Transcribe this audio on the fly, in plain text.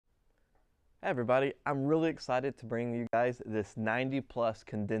Hey everybody, I'm really excited to bring you guys this 90 plus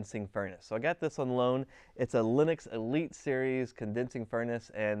condensing furnace. So I got this on loan. It's a Linux Elite Series condensing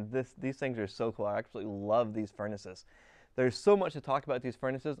furnace, and these things are so cool. I absolutely love these furnaces. There's so much to talk about these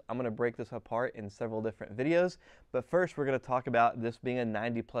furnaces. I'm going to break this apart in several different videos, but first we're going to talk about this being a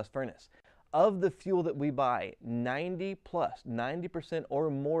 90 plus furnace. Of the fuel that we buy, 90% or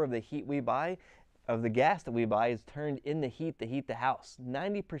more of the heat we buy, of the gas that we buy, is turned into heat to heat the house.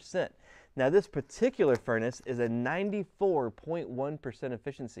 90%. Now this particular furnace is a 94.1%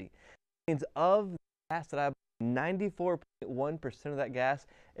 efficiency. That means of the gas that I buy, 94.1% of that gas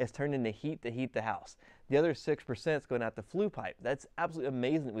is turned into heat to heat the house. The other 6% is going out the flue pipe. That's absolutely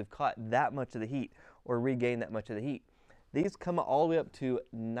amazing that we've caught that much of the heat or regained that much of the heat. These come all the way up to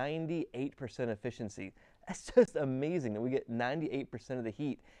 98% efficiency. That's just amazing that we get 98% of the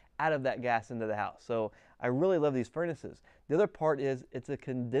heat out of that gas into the house. So I really love these furnaces. The other part is it's a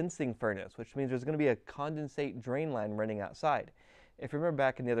condensing furnace, which means there's going to be a condensate drain line running outside. If you remember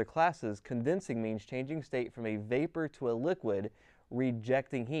back in the other classes, condensing means changing state from a vapor to a liquid,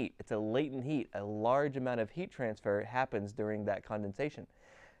 rejecting heat. It's a latent heat. A large amount of heat transfer happens during that condensation.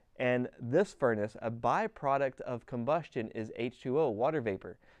 And this furnace, a byproduct of combustion, is H2O, water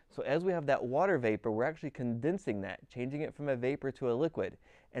vapor. So as we have that water vapor, we're actually condensing that, changing it from a vapor to a liquid.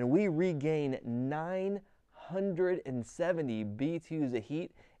 And we regain 970 BTUs of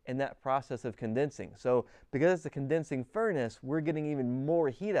heat in that process of condensing. So because it's a condensing furnace, we're getting even more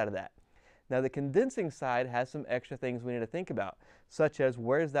heat out of that. Now the condensing side has some extra things we need to think about, such as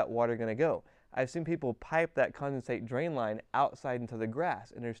where's that water going to go? I've seen people pipe that condensate drain line outside into the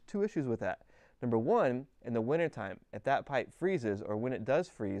grass, and there's two issues with that. Number one, in the wintertime, if that pipe freezes, or when it does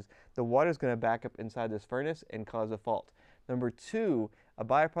freeze, the water is going to back up inside this furnace and cause a fault. Number two, a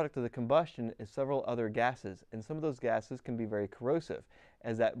byproduct of the combustion is several other gases, and some of those gases can be very corrosive.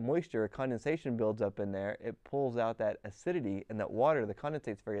 As that moisture or condensation builds up in there, it pulls out that acidity, and that water, the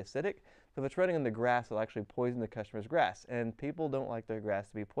condensate, is very acidic. So if it's running in the grass, it'll actually poison the customer's grass, and people don't like their grass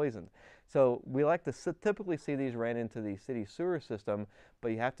to be poisoned. So we like to typically see these ran into the city sewer system, but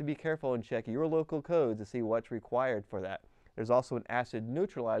you have to be careful and check your local codes to see what's required for that. There's also an acid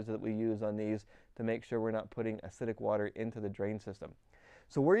neutralizer that we use on these to make sure we're not putting acidic water into the drain system.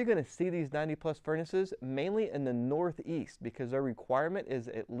 So where are you going to see these 90 plus furnaces? Mainly in the northeast, because their requirement is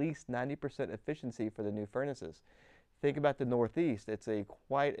at least 90% efficiency for the new furnaces. Think about the northeast. It's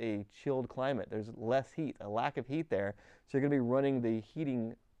quite a chilled climate. There's less heat, a lack of heat there. So you're going to be running the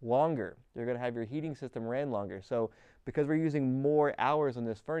heating longer. You're going to have your heating system ran longer. So because we're using more hours on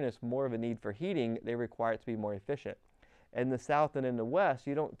this furnace, more of a need for heating, they require it to be more efficient. In the south and in the west,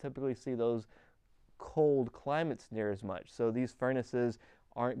 you don't typically see those cold climates near as much. So these furnaces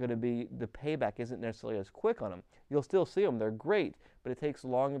aren't going to be, the payback isn't necessarily as quick on them. You'll still see them. They're great, but it takes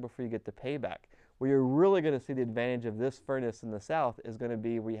longer before you get the payback. Where you're really going to see the advantage of this furnace in the south is going to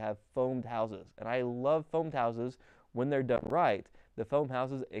be where you have foamed houses. And I love foamed houses when they're done right. The foam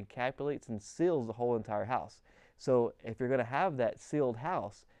houses encapsulates and seals the whole entire house. So if you're going to have that sealed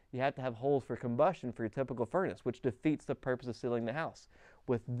house, you have to have holes for combustion for your typical furnace, which defeats the purpose of sealing the house.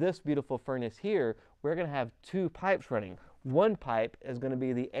 With this beautiful furnace here, we're going to have two pipes running. One pipe is going to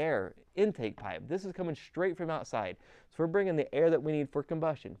be the air intake pipe. This is coming straight from outside. So we're bringing the air that we need for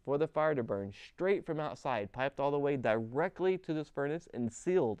combustion, for the fire to burn, straight from outside, piped all the way directly to this furnace and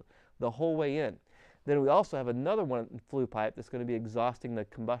sealed the whole way in. Then we also have another one flue pipe that's going to be exhausting the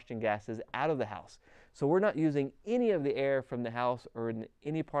combustion gases out of the house. So we're not using any of the air from the house or in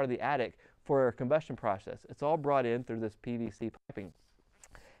any part of the attic for our combustion process. It's all brought in through this PVC piping.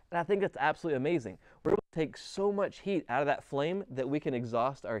 And I think that's absolutely amazing. We're able to take so much heat out of that flame that we can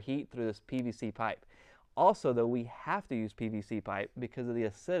exhaust our heat through this PVC pipe. Also, though, we have to use PVC pipe because of the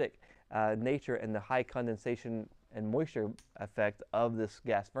acidic nature and the high condensation and moisture effect of this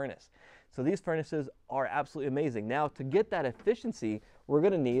gas furnace. So these furnaces are absolutely amazing. Now, to get that efficiency, we're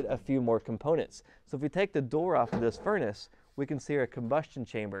going to need a few more components. So if we take the door off of this furnace, we can see our combustion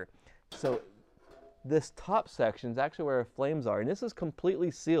chamber. So this top section is actually where our flames are, and this is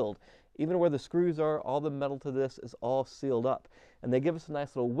completely sealed. Even where the screws are, all the metal to this is all sealed up. And they give us a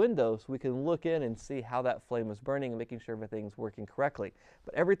nice little window so we can look in and see how that flame is burning and making sure everything's working correctly.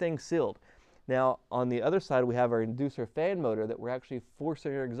 But everything's sealed. Now, on the other side, we have our inducer fan motor that we're actually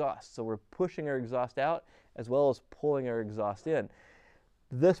forcing our exhaust. So we're pushing our exhaust out as well as pulling our exhaust in.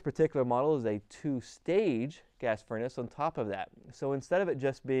 This particular model is a two-stage gas furnace on top of that. So instead of it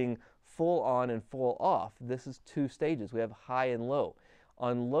just being full on and full off, this is two stages. We have high and low.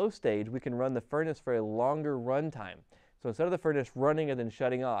 On low stage, we can run the furnace for a longer run time. So instead of the furnace running and then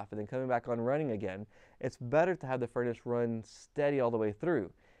shutting off and then coming back on running again, it's better to have the furnace run steady all the way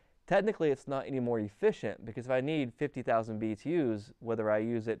through. Technically, it's not any more efficient, because if I need 50,000 BTUs, whether I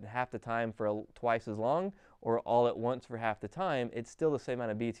use it half the time for twice as long or all at once for half the time, it's still the same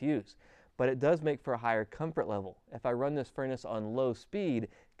amount of BTUs. But it does make for a higher comfort level. If I run this furnace on low speed,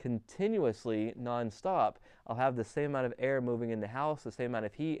 continuously, non-stop, I'll have the same amount of air moving in the house, the same amount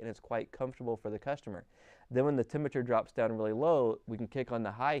of heat, and it's quite comfortable for the customer. Then when the temperature drops down really low, we can kick on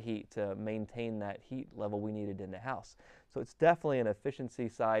the high heat to maintain that heat level we needed in the house. So it's definitely an efficiency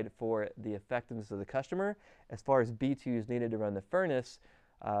side for the effectiveness of the customer. As far as BTUs needed to run the furnace,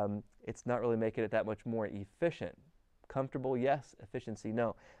 it's not really making it that much more efficient. Comfortable, yes. Efficiency,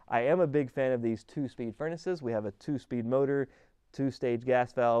 no. I am a big fan of these 2-speed furnaces. We have a 2-speed motor, 2-stage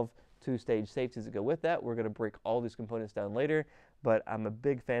gas valve, 2-stage safeties that go with that. We're going to break all these components down later, but I'm a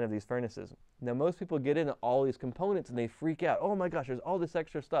big fan of these furnaces. Now, most people get into all these components and they freak out. Oh my gosh, there's all this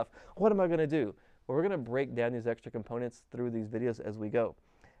extra stuff. What am I going to do? Well, we're going to break down these extra components through these videos as we go.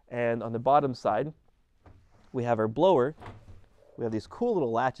 And on the bottom side, we have our blower. We have these cool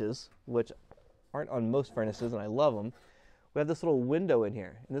little latches, which aren't on most furnaces, and I love them. We have this little window in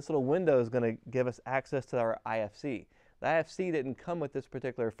here, and this little window is going to give us access to our IFC. The IFC didn't come with this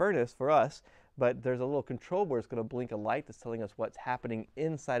particular furnace for us, but there's a little control board that's going to blink a light that's telling us what's happening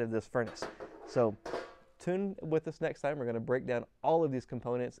inside of this furnace. So tune with us next time. We're going to break down all of these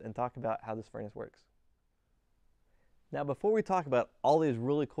components and talk about how this furnace works. Now, before we talk about all these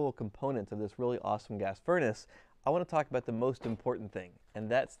really cool components of this really awesome gas furnace, I want to talk about the most important thing, and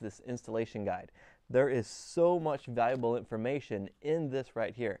that's this installation guide. There is so much valuable information in this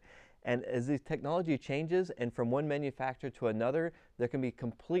right here. And as the technology changes and from one manufacturer to another, there can be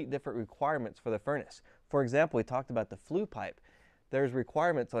complete different requirements for the furnace. For example, we talked about the flue pipe. There's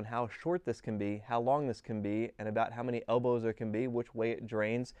requirements on how short this can be, how long this can be, and about how many elbows there can be, which way it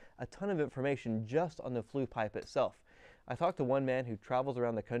drains. A ton of information just on the flue pipe itself. I talked to one man who travels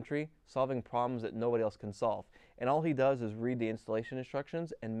around the country solving problems that nobody else can solve. And all he does is read the installation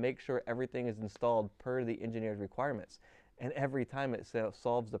instructions and make sure everything is installed per the engineer's requirements. And every time it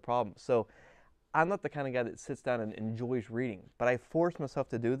solves the problem. So I'm not the kind of guy that sits down and enjoys reading, but I force myself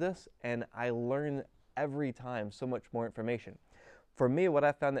to do this, and I learn every time so much more information. For me, what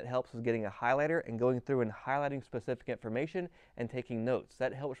I found that helps is getting a highlighter and going through and highlighting specific information and taking notes.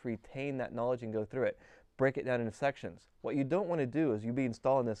 That helps retain that knowledge and go through it. Break it down into sections. What you don't want to do is you be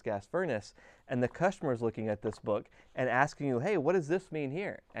installing this gas furnace and the customer is looking at this book and asking you, hey, what does this mean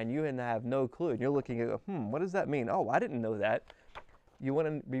here? And you have no clue. And you're looking at, what does that mean? Oh, I didn't know that. You want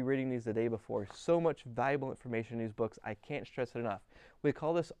to be reading these the day before. So much valuable information in these books. I can't stress it enough. We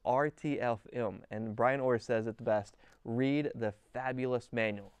call this RTFM, and Brian Orr says it the best: read the fabulous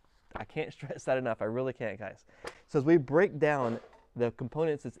manual. I can't stress that enough. I really can't, guys. So as we break down the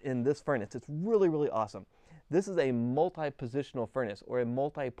components that's in this furnace, it's really, really awesome. This is a multi-positional furnace, or a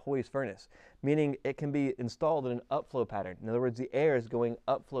multi-poise furnace, meaning it can be installed in an upflow pattern. In other words, the air is going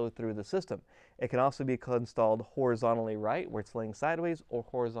upflow through the system. It can also be installed horizontally right, where it's laying sideways, or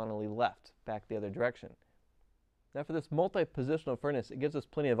horizontally left, back the other direction. Now for this multi-positional furnace, it gives us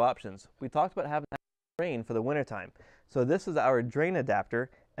plenty of options. We talked about having a drain for the wintertime. So this is our drain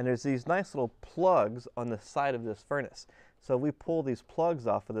adapter, and there's these nice little plugs on the side of this furnace. So if we pull these plugs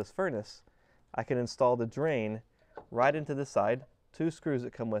off of this furnace, I can install the drain right into the side, 2 screws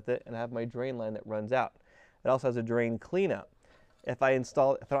that come with it, and I have my drain line that runs out. It also has a drain cleanout. If I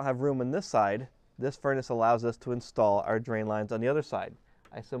don't have room on this side, this furnace allows us to install our drain lines on the other side.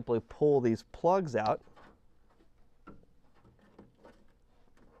 I simply pull these plugs out,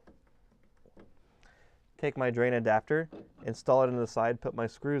 take my drain adapter, install it into the side, put my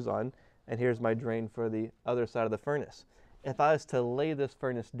screws on, and here's my drain for the other side of the furnace. If I was to lay this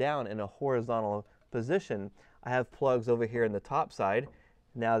furnace down in a horizontal position, I have plugs over here in the top side.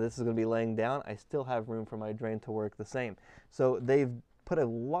 Now this is going to be laying down. I still have room for my drain to work the same. So they've put a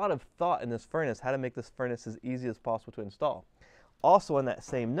lot of thought in this furnace, how to make this furnace as easy as possible to install. Also on that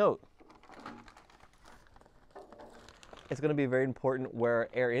same note, it's going to be very important where our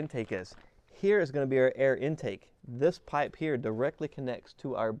air intake is. Here is going to be our air intake. This pipe here directly connects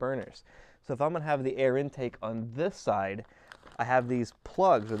to our burners. So if I'm going to have the air intake on this side, I have these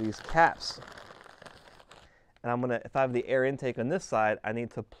plugs or these caps. And if I have the air intake on this side, I need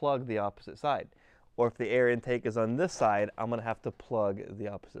to plug the opposite side. Or if the air intake is on this side, I'm going to have to plug the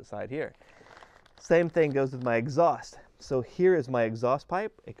opposite side here. Same thing goes with my exhaust. So here is my exhaust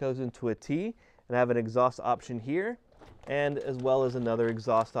pipe. It goes into a T, and I have an exhaust option here, and as well as another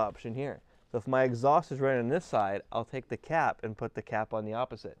exhaust option here. So if my exhaust is running on this side, I'll take the cap and put the cap on the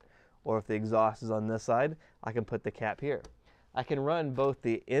opposite. Or if the exhaust is on this side, I can put the cap here. I can run both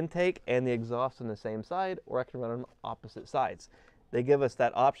the intake and the exhaust on the same side, or I can run on opposite sides. They give us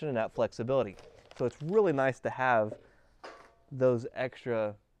that option and that flexibility. So it's really nice to have those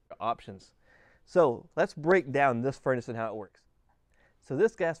extra options. So let's break down this furnace and how it works. So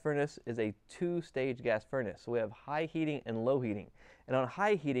this gas furnace is a two-stage gas furnace. So we have high heating and low heating. And on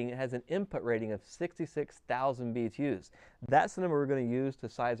high heating, it has an input rating of 66,000 BTUs. That's the number we're going to use to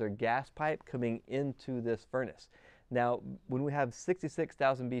size our gas pipe coming into this furnace. Now, when we have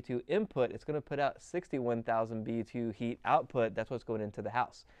 66,000 BTU input, it's going to put out 61,000 BTU heat output. That's what's going into the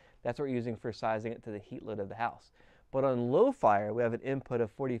house. That's what we're using for sizing it to the heat load of the house. But on low fire, we have an input of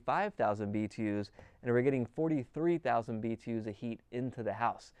 45,000 BTUs, and we're getting 43,000 BTUs of heat into the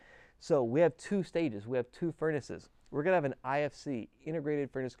house. So we have two stages. We have two furnaces. We're going to have an IFC, Integrated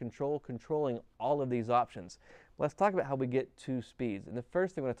Furnace Control, controlling all of these options. Let's talk about how we get two speeds. And the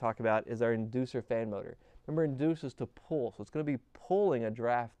first thing I want to talk about is our inducer fan motor. Remember, induce is to pull, so it's going to be pulling a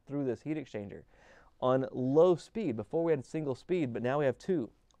draft through this heat exchanger. On low speed, before we had single speed, but now we have two.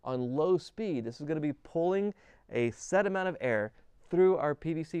 On low speed, this is going to be pulling a set amount of air through our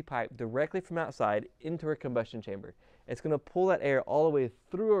PVC pipe directly from outside into our combustion chamber. It's going to pull that air all the way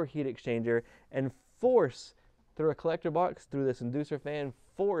through our heat exchanger and force, through a collector box, through this inducer fan,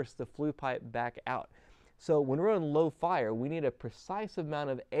 force the flue pipe back out. So when we're on low fire, we need a precise amount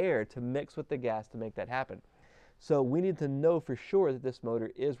of air to mix with the gas to make that happen. So we need to know for sure that this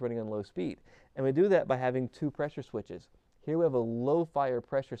motor is running on low speed. And we do that by having two pressure switches. Here we have a low fire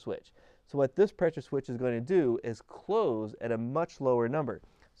pressure switch. So what this pressure switch is going to do is close at a much lower number.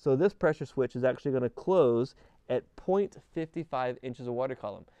 So this pressure switch is actually going to close at 0.55 inches of water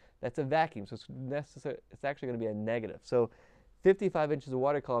column. That's a vacuum, so it's actually going to be a negative. So 55 inches of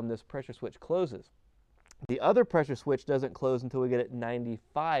water column, this pressure switch closes. The other pressure switch doesn't close until we get at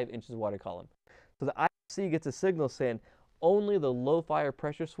 95 inches of water column. So the IFC gets a signal saying only the low fire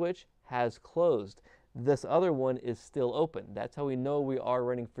pressure switch has closed. This other one is still open. That's how we know we are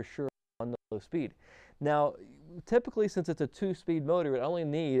running for sure on the low speed. Now, typically, since it's a two-speed motor, it only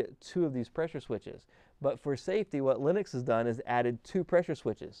need two of these pressure switches. But for safety, what Lennox has done is added two pressure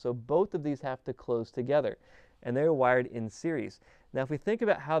switches. So both of these have to close together, and they're wired in series. Now, if we think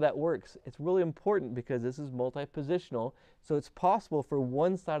about how that works, it's really important because this is multi-positional, so it's possible for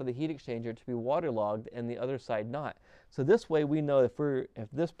one side of the heat exchanger to be waterlogged and the other side not. So this way we know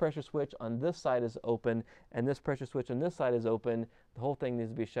if this pressure switch on this side is open and this pressure switch on this side is open, the whole thing needs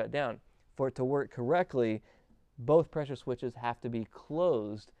to be shut down. For it to work correctly, both pressure switches have to be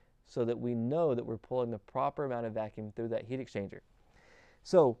closed so that we know that we're pulling the proper amount of vacuum through that heat exchanger.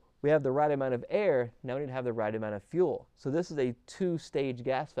 So we have the right amount of air, now we need to have the right amount of fuel. So this is a two-stage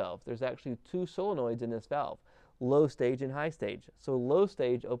gas valve. There's actually two solenoids in this valve, low stage and high stage. So low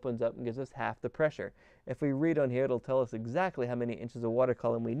stage opens up and gives us half the pressure. If we read on here, it'll tell us exactly how many inches of water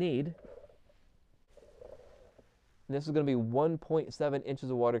column we need. And this is going to be 1.7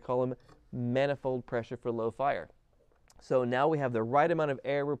 inches of water column manifold pressure for low fire. So now we have the right amount of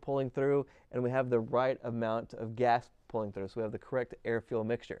air we're pulling through, and we have the right amount of gas pulling through. So we have the correct air-fuel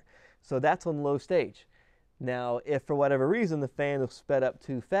mixture. So that's on low stage. Now, if for whatever reason the fan was sped up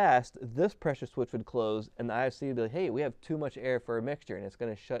too fast, this pressure switch would close, and the IFC would be like, hey, we have too much air for a mixture, and it's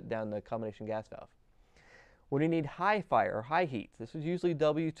going to shut down the combination gas valve. When you need high fire or high heat, this is usually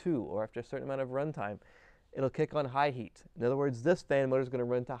W2, or after a certain amount of runtime, it'll kick on high heat. In other words, this fan motor is going to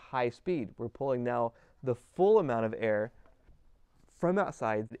run to high speed. We're pulling now the full amount of air from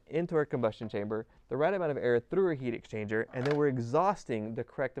outside into our combustion chamber, the right amount of air through our heat exchanger, and then we're exhausting the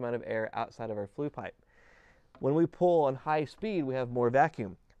correct amount of air outside of our flue pipe. When we pull on high speed, we have more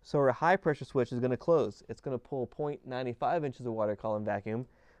vacuum. So our high pressure switch is going to close. It's going to pull 0.95 inches of water column vacuum.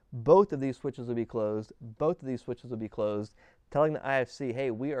 Both of these switches will be closed. Both of these switches will be closed, telling the IFC, hey,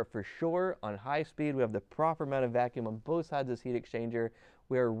 we are for sure on high speed. We have the proper amount of vacuum on both sides of this heat exchanger.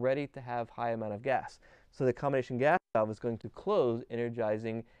 We are ready to have high amount of gas. So the combination gas valve is going to close,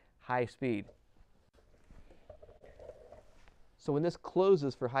 energizing high speed. So when this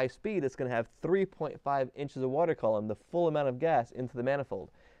closes for high speed, it's going to have 3.5 inches of water column, the full amount of gas into the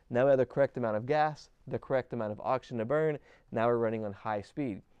manifold. Now we have the correct amount of gas, the correct amount of oxygen to burn. Now we're running on high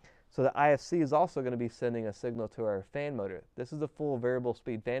speed. So the IFC is also going to be sending a signal to our fan motor. This is a full variable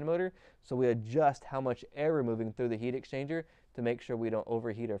speed fan motor, so we adjust how much air we're moving through the heat exchanger to make sure we don't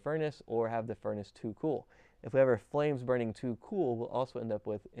overheat our furnace or have the furnace too cool. If we have our flames burning too cool, we'll also end up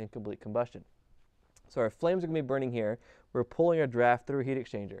with incomplete combustion. So our flames are going to be burning here. We're pulling our draft through a heat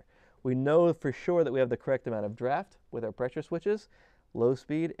exchanger. We know for sure that we have the correct amount of draft with our pressure switches, low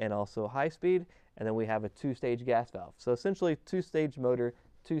speed and also high speed, and then we have a two-stage gas valve. So essentially two-stage motor,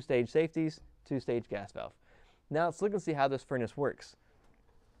 two-stage safeties, two-stage gas valve. Now let's look and see how this furnace works.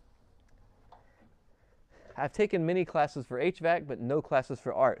 I've taken many classes for HVAC, but no classes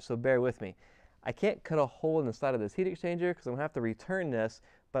for art, so bear with me. I can't cut a hole in the side of this heat exchanger because I'm going to have to return this,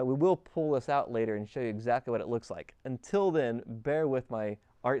 but we will pull this out later and show you exactly what it looks like. Until then, bear with my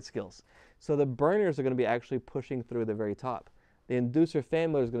art skills. So the burners are going to be actually pushing through the very top. The inducer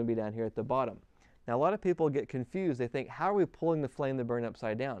fan motor is going to be down here at the bottom. Now a lot of people get confused. They think, how are we pulling the flame to burn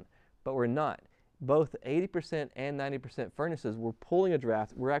upside down? But we're not. Both 80% and 90% furnaces, we're pulling a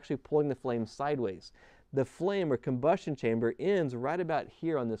draft. We're actually pulling the flame sideways. The flame or combustion chamber ends right about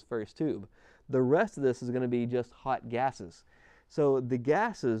here on this first tube. The rest of this is going to be just hot gases. So the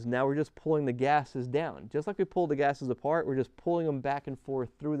gases, now we're just pulling the gases down. Just like we pulled the gases apart, we're just pulling them back and forth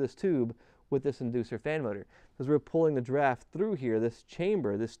through this tube with this inducer fan motor. As we're pulling the draft through here, this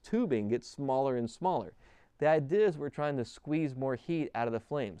chamber, this tubing gets smaller and smaller. The idea is we're trying to squeeze more heat out of the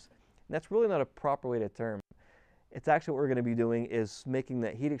flames. And that's really not a proper way to term. It's actually what we're going to be doing is making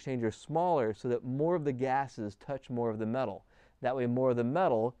that heat exchanger smaller so that more of the gases touch more of the metal. That way more of the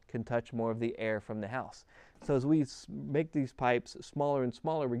metal can touch more of the air from the house. So as we make these pipes smaller and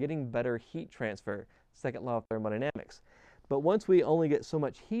smaller, we're getting better heat transfer. Second law of thermodynamics. But once we only get so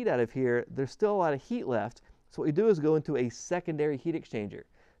much heat out of here, there's still a lot of heat left. So what we do is go into a secondary heat exchanger.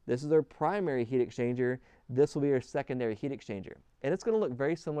 This is our primary heat exchanger. This will be our secondary heat exchanger. And it's going to look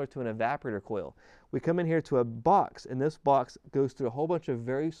very similar to an evaporator coil. We come in here to a box, and this box goes through a whole bunch of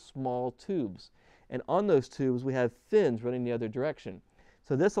very small tubes. And on those tubes, we have fins running the other direction.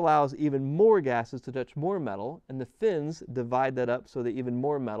 So this allows even more gases to touch more metal, and the fins divide that up so that even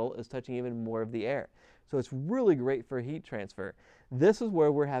more metal is touching even more of the air. So it's really great for heat transfer. This is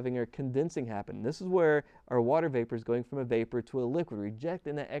where we're having our condensing happen. This is where our water vapor is going from a vapor to a liquid,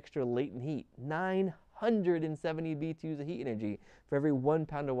 rejecting that extra latent heat. 970 BTUs of heat energy for every 1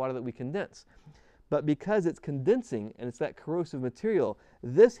 pound of water that we condense. But because it's condensing and it's that corrosive material,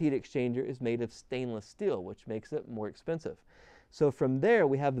 this heat exchanger is made of stainless steel, which makes it more expensive. So from there,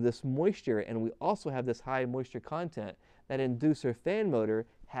 we have this moisture, and we also have this high moisture content. That inducer fan motor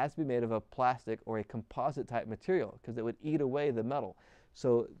has to be made of a plastic or a composite type material because it would eat away the metal.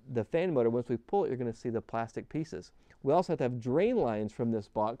 So the fan motor, once we pull it, you're going to see the plastic pieces. We also have to have drain lines from this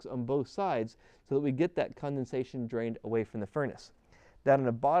box on both sides so that we get that condensation drained away from the furnace. Down on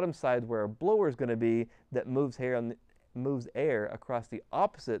the bottom side where our blower is going to be, that moves air across the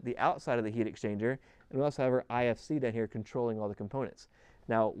outside of the heat exchanger. And we also have our IFC down here controlling all the components.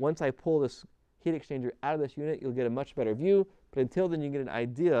 Now, once I pull this heat exchanger out of this unit, you'll get a much better view. But until then, you can get an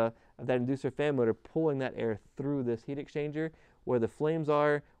idea of that inducer fan motor pulling that air through this heat exchanger, where the flames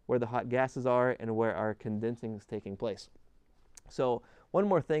are, where the hot gases are, and where our condensing is taking place. So one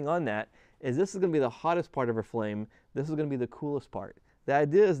more thing on that is this is going to be the hottest part of our flame. This is going to be the coolest part. The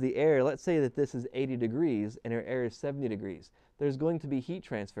idea is the air, let's say that this is 80 degrees and our air is 70 degrees. There's going to be heat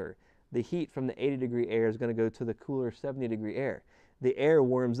transfer. The heat from the 80-degree air is going to go to the cooler 70-degree air. The air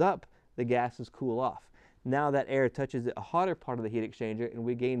warms up, the gases cool off. Now that air touches a hotter part of the heat exchanger and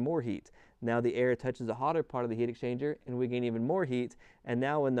we gain more heat. Now the air touches the hotter part of the heat exchanger and we gain even more heat. And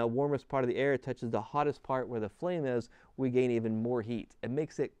now when the warmest part of the air touches the hottest part where the flame is, we gain even more heat. It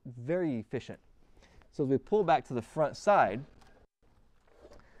makes it very efficient. So as we pull back to the front side,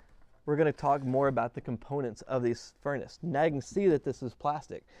 we're going to talk more about the components of this furnace. Now you can see that this is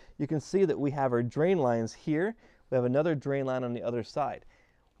plastic. You can see that we have our drain lines here. We have another drain line on the other side.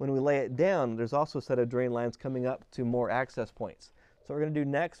 When we lay it down, there's also a set of drain lines coming up to more access points. So what we're going to do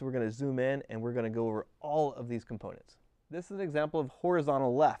next, we're going to zoom in and we're going to go over all of these components. This is an example of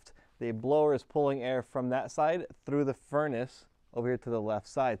horizontal left. The blower is pulling air from that side through the furnace over here to the left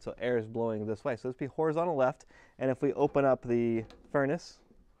side. So air is blowing this way. So this would be horizontal left. And if we open up the furnace,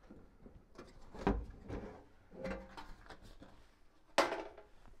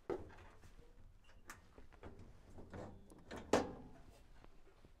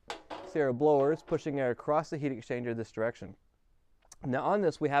 see our blower is pushing air across the heat exchanger this direction. Now on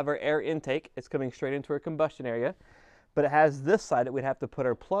this we have our air intake. It's coming straight into our combustion area, but it has this side that we'd have to put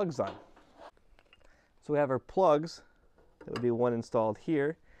our plugs on. So we have our plugs, that would be one installed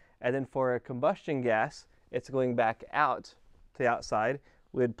here, and then for our combustion gas, it's going back out to the outside.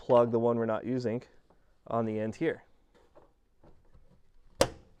 We'd plug the one we're not using on the end here.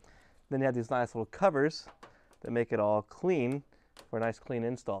 Then you have these nice little covers that make it all clean for a nice clean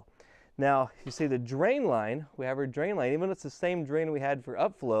install. Now, you see the drain line, we have our drain line. Even if it's the same drain we had for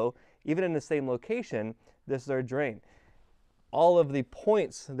upflow, even in the same location, this is our drain. All of the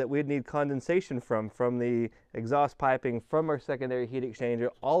points that we'd need condensation from the exhaust piping, from our secondary heat exchanger,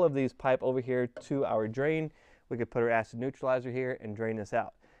 all of these pipe over here to our drain. We could put our acid neutralizer here and drain this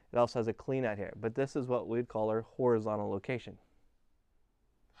out. It also has a clean out here, but this is what we'd call our horizontal location.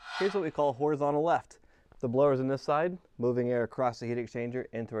 Here's what we call horizontal left. The blower's on this side, moving air across the heat exchanger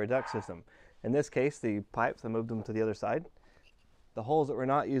into our duct system. In this case, the pipes, I moved them to the other side. The holes that we're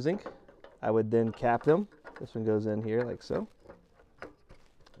not using, I would then cap them. This one goes in here like so.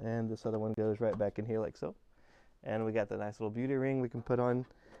 And this other one goes right back in here like so. And we got the nice little beauty ring we can put on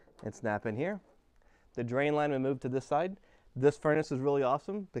and snap in here. The drain line we moved to this side. This furnace is really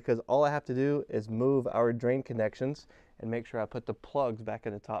awesome because all I have to do is move our drain connections and make sure I put the plugs back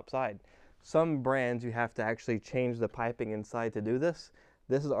in the top side. Some brands you have to actually change the piping inside to do this.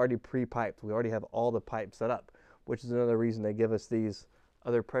 This is already pre-piped. We already have all the pipes set up, which is another reason they give us these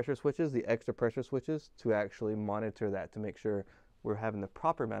other pressure switches, the extra pressure switches, to actually monitor that to make sure we're having the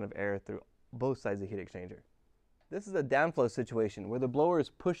proper amount of air through both sides of the heat exchanger. This is a downflow situation where the blower is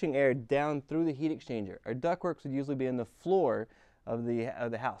pushing air down through the heat exchanger. Our ductworks would usually be in the floor of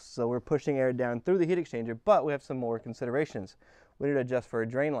the house. So we're pushing air down through the heat exchanger, but we have some more considerations. We need to adjust for a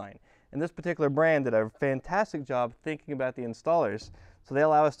drain line. And this particular brand did a fantastic job thinking about the installers. So they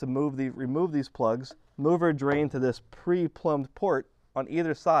allow us to remove these plugs, move our drain to this pre-plumbed port on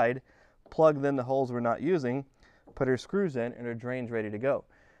either side, plug then the holes we're not using, put our screws in, and our drain's ready to go.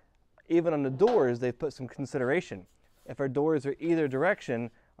 Even on the doors, they've put some consideration. If our doors are either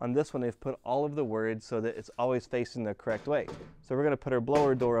direction, on this one they've put all of the words so that it's always facing the correct way. So we're going to put our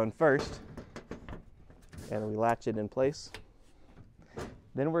blower door on first, and we latch it in place.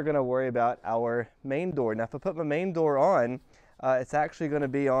 Then we're going to worry about our main door. Now if I put my main door on, it's actually going to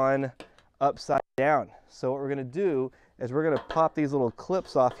be on upside down. So what we're going to do is we're going to pop these little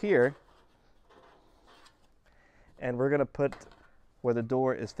clips off here, and we're going to put where the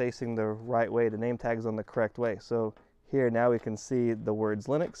door is facing the right way, the name tag is on the correct way. So here now we can see the words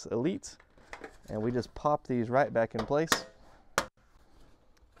Linux Elite, and we just pop these right back in place.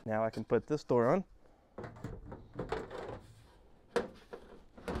 Now I can put this door on.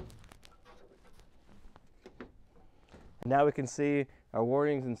 Now we can see our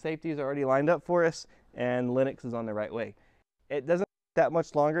warnings and safeties are already lined up for us, and Linux is on the right way. It doesn't take that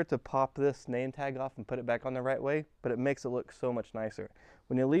much longer to pop this name tag off and put it back on the right way, but it makes it look so much nicer.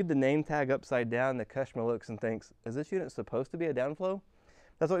 When you leave the name tag upside down, the customer looks and thinks, is this unit supposed to be a downflow?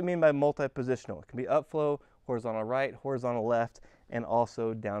 That's what we mean by multi-positional. It can be upflow, horizontal right, horizontal left, and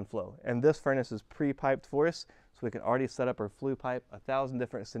also downflow. And this furnace is pre-piped for us, so we can already set up our flue pipe, 1,000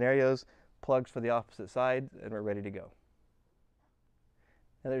 different scenarios, plugs for the opposite side, and we're ready to go.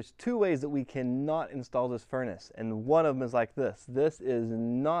 Now there's two ways that we cannot install this furnace, and one of them is like this. This is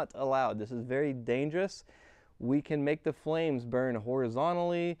not allowed. This is very dangerous. We can make the flames burn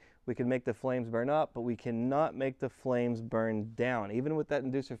horizontally, we can make the flames burn up, but we cannot make the flames burn down. Even with that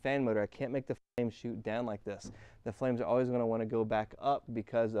inducer fan motor, I can't make the flames shoot down like this. The flames are always going to want to go back up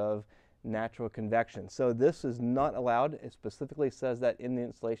because of natural convection. So this is not allowed. It specifically says that in the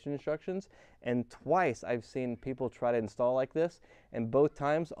installation instructions, and twice I've seen people try to install like this, and both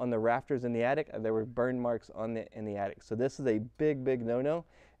times on the rafters in the attic there were burn marks in the attic. So this is a big no-no.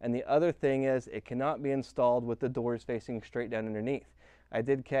 And the other thing is it cannot be installed with the doors facing straight down underneath. I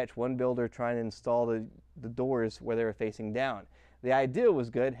did catch one builder trying to install the doors where they were facing down. The idea was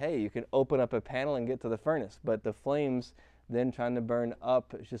good. Hey, you can open up a panel and get to the furnace, but the flames then trying to burn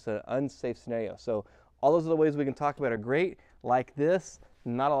up, it's just an unsafe scenario. So all those other ways we can talk about are great. Like this,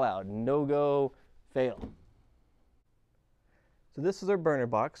 not allowed. No go, fail. So this is our burner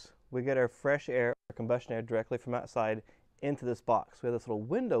box. We get our fresh air, our combustion air directly from outside into this box. We have this little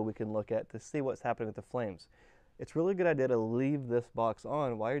window we can look at to see what's happening with the flames. It's really a good idea to leave this box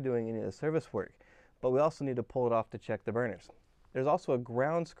on while you're doing any of the service work, but we also need to pull it off to check the burners. There's also a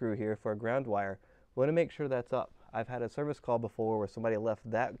ground screw here for a ground wire. We want to make sure that's up. I've had a service call before where somebody left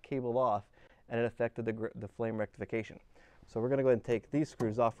that cable off and it affected the flame rectification. So we're going to go ahead and take these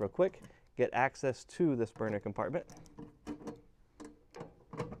screws off real quick, get access to this burner compartment.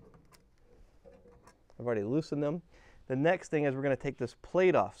 I've already loosened them. The next thing is we're going to take this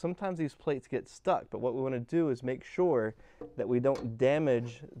plate off. Sometimes these plates get stuck, but what we want to do is make sure that we don't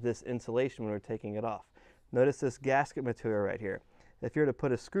damage this insulation when we're taking it off. Notice this gasket material right here. If you were to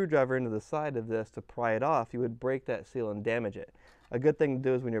put a screwdriver into the side of this to pry it off, you would break that seal and damage it. A good thing to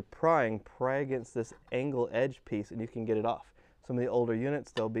do is when you're prying, pry against this angle edge piece and you can get it off. Some of the older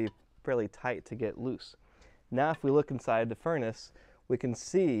units, they'll be fairly tight to get loose. Now if we look inside the furnace, we can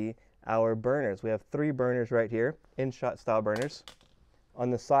see our burners. We have 3 burners right here, in-shot style burners. On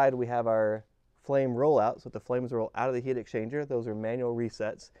the side we have our flame rollout, so the flames roll out of the heat exchanger. Those are manual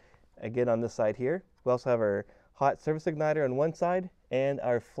resets. Again on this side here, we also have our hot surface igniter on one side and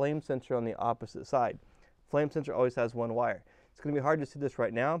our flame sensor on the opposite side. Flame sensor always has one wire. It's going to be hard to see this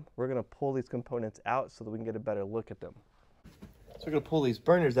right now. We're going to pull these components out so that we can get a better look at them. So we're going to pull these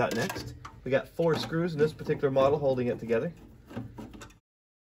burners out next. We got 4 screws in this particular model holding it together.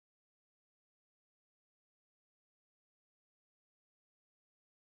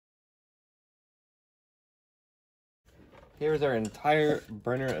 Here's our entire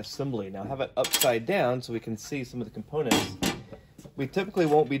burner assembly. Now I have it upside down so we can see some of the components. We typically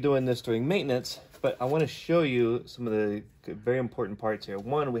won't be doing this during maintenance, but I want to show you some of the very important parts here.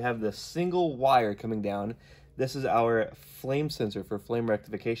 One, we have this single wire coming down. This is our flame sensor for flame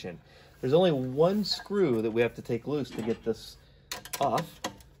rectification. There's only 1 screw that we have to take loose to get this off.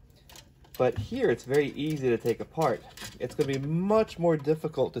 But here it's very easy to take apart. It's going to be much more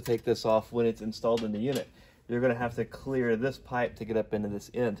difficult to take this off when it's installed in the unit. You're going to have to clear this pipe to get up into this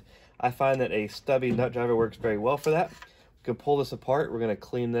end. I find that a stubby nut driver works very well for that. We can pull this apart. We're going to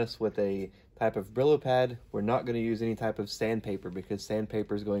clean this with a type of Brillo pad. We're not going to use any type of sandpaper because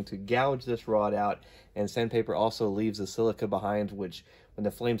sandpaper is going to gouge this rod out, and sandpaper also leaves the silica behind, which when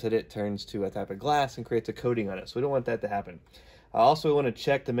the flames hit it turns to a type of glass and creates a coating on it. So we don't want that to happen. I also want to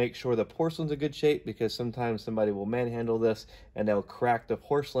check to make sure the porcelain's in good shape because sometimes somebody will manhandle this and they'll crack the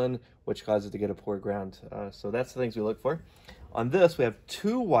porcelain, which causes it to get a poor ground. So that's the things we look for. On this, we have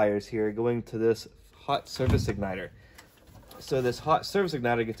 2 wires here going to this hot surface igniter. So this hot surface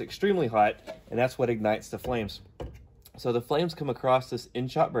igniter gets extremely hot, and that's what ignites the flames. So the flames come across this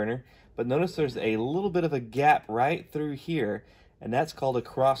in-shot burner, but notice there's a little bit of a gap right through here, and that's called a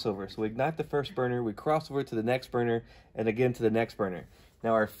crossover. So we ignite the first burner, we cross over to the next burner, and again to the next burner.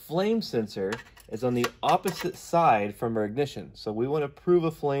 Now our flame sensor is on the opposite side from our ignition. So we want to prove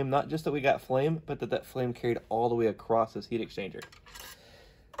a flame, not just that we got flame, but that that flame carried all the way across this heat exchanger.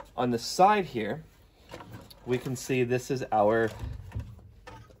 On the side here, we can see this is our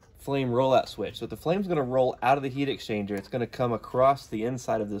flame rollout switch. So if the flame's going to roll out of the heat exchanger, it's going to come across the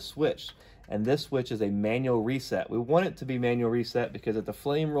inside of this switch. And this switch is a manual reset. We want it to be manual reset because if the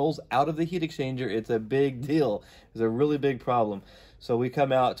flame rolls out of the heat exchanger, it's a big deal. It's a really big problem. So we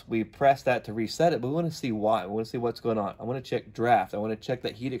come out, we press that to reset it, but we want to see why. We want to see what's going on. I want to check draft. I want to check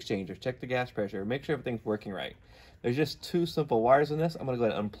that heat exchanger, check the gas pressure, make sure everything's working right. There's just 2 simple wires in this. I'm going to go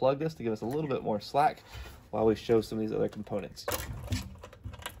ahead and unplug this to give us a little bit more slack while we show some of these other components.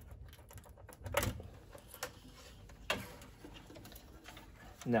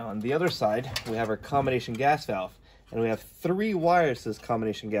 Now on the other side, we have our combination gas valve, and we have 3 wires to this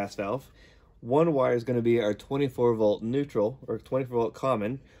combination gas valve. 1 wire is going to be our 24 volt neutral or 24 volt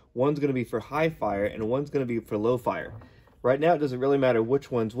common. One's going to be for high fire and one's going to be for low fire. Right now it doesn't really matter which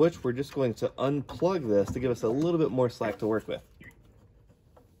one's which. We're just going to unplug this to give us a little bit more slack to work with.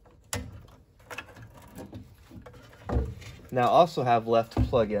 Now also have left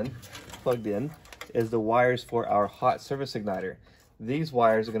plugged in is the wires for our hot surface igniter. These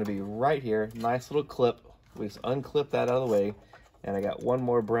wires are going to be right here, nice little clip. We just unclip that out of the way, and I got 1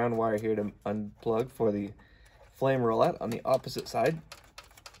 more brown wire here to unplug for the flame rollout on the opposite side.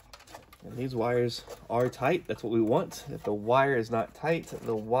 And these wires are tight, that's what we want. If the wire is not tight,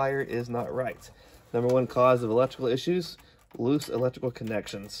 the wire is not right. Number 1 cause of electrical issues, loose electrical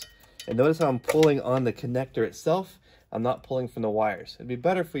connections. And notice how I'm pulling on the connector itself. I'm not pulling from the wires. It'd be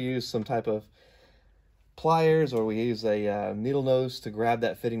better if we use some type of pliers or we use a needle nose to grab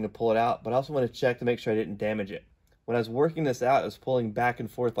that fitting to pull it out, but I also want to check to make sure I didn't damage it. When I was working this out, I was pulling back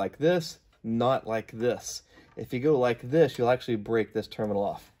and forth like this, not like this. If you go like this, you'll actually break this terminal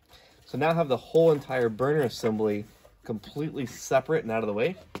off. So now I have the whole entire burner assembly completely separate and out of the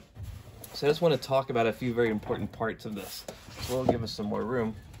way. So I just want to talk about a few very important parts of this. So it'll give us some more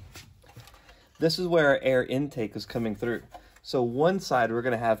room. This is where our air intake is coming through. So one side we're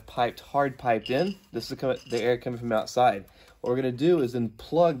going to have hard piped in. This is the air coming from outside. What we're going to do is then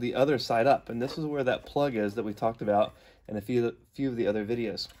plug the other side up, and this is where that plug is that we talked about in a few of the other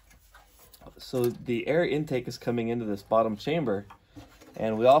videos. So the air intake is coming into this bottom chamber,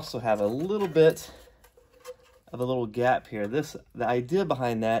 and we also have a little bit of a little gap here. The idea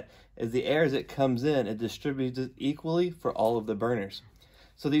behind that is the air as it comes in, it distributes it equally for all of the burners.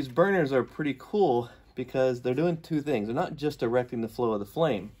 So these burners are pretty cool because they're doing 2 things. They're not just directing the flow of the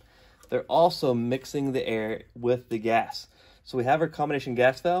flame, they're also mixing the air with the gas. So we have our combination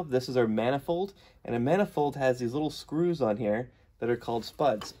gas valve. This is our manifold, and a manifold has these little screws on here that are called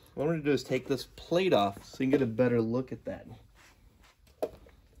spuds. What I'm going to do is take this plate off so you can get a better look at that.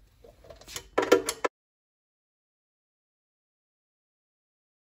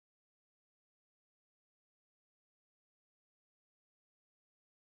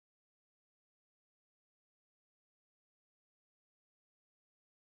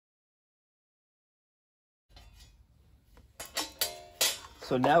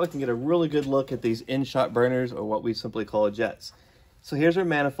 So now we can get a really good look at these in-shot burners, or what we simply call jets. So here's our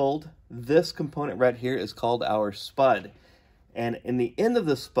manifold. This component right here is called our spud. And in the end of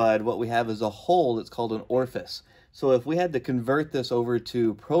the spud, what we have is a hole that's called an orifice. So if we had to convert this over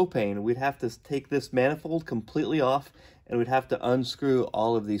to propane, we'd have to take this manifold completely off, and we'd have to unscrew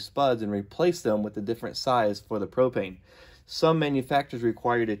all of these spuds and replace them with a different size for the propane. Some manufacturers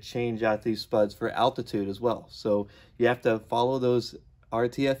require you to change out these spuds for altitude as well. So you have to follow those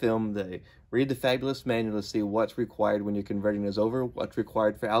RTFM, read the fabulous manual to see what's required when you're converting this over, what's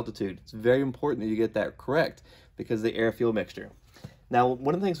required for altitude. It's very important that you get that correct because of the air-fuel mixture. Now,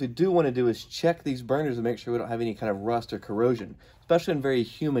 one of the things we do want to do is check these burners to make sure we don't have any kind of rust or corrosion. Especially in very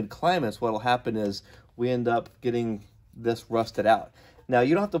humid climates, what will happen is we end up getting this rusted out. Now,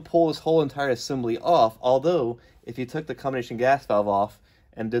 you don't have to pull this whole entire assembly off, although if you took the combination gas valve off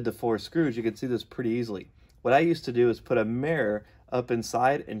and did the 4 screws, you could see this pretty easily. What I used to do is put a mirror up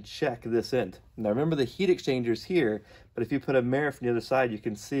inside and check this end. Now remember, the heat exchangers here, but if you put a mirror from the other side, you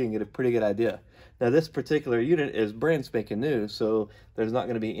can see and get a pretty good idea. Now this particular unit is brand spanking new, so there's not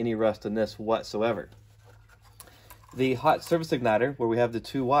going to be any rust in this whatsoever. The hot surface igniter, where we have the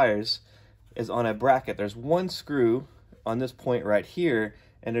 2 wires, is on a bracket. There's 1 screw on this point right here,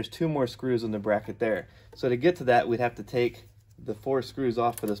 and there's 2 more screws on the bracket there. So to get to that, we'd have to take the 4 screws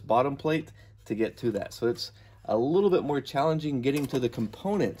off for this bottom plate to get to that. So it's a little bit more challenging getting to the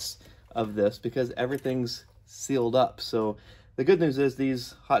components of this because everything's sealed up. So the good news is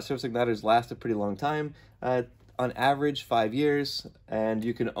these hot surface igniters last a pretty long time, on average 5 years, and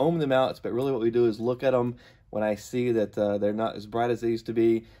you can ohm them out. But really what we do is look at them when I see that they're not as bright as they used to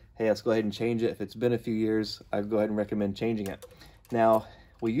be. Hey, let's go ahead and change it. If it's been a few years, I'd go ahead and recommend changing it. Now,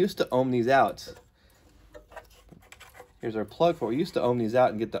 we used to ohm these out. Here's our plug for it. We used to ohm these out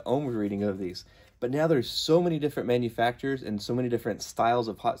and get the ohm reading of these. But now there's so many different manufacturers and so many different styles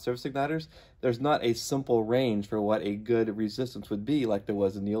of hot surface igniters, there's not a simple range for what a good resistance would be like there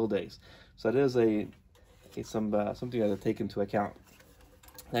was in the old days. So that is something you have to take into account.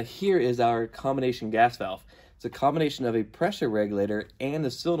 Now here is our combination gas valve. It's a combination of a pressure regulator and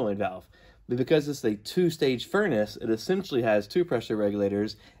a solenoid valve. But because it's a 2-stage furnace, it essentially has 2 pressure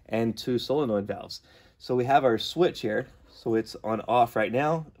regulators and 2 solenoid valves. So we have our switch here. So it's on off right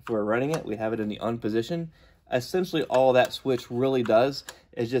now. If we're running it, we have it in the on position. Essentially all that switch really does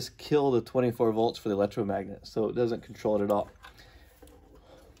is just kill the 24 volts for the electromagnet. So it doesn't control it at all.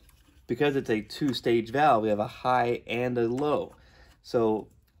 Because it's a 2-stage valve, we have a high and a low. So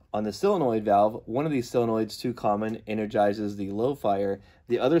on the solenoid valve, one of these solenoids, 2 common, energizes the low fire.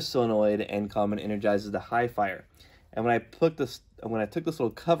 The other solenoid and common energizes the high fire. And when I took this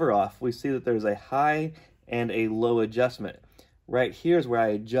little cover off, we see that there's a high and a low adjustment. Right here is where I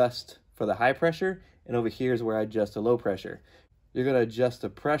adjust for the high pressure, and over here is where I adjust the low pressure. You're going to adjust the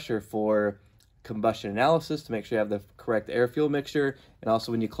pressure for combustion analysis to make sure you have the correct air-fuel mixture, and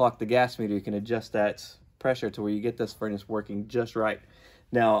also when you clock the gas meter, you can adjust that pressure to where you get this furnace working just right.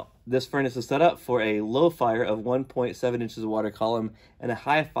 Now, this furnace is set up for a low fire of 1.7 inches of water column and a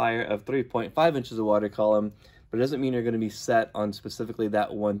high fire of 3.5 inches of water column, but it doesn't mean you're going to be set on specifically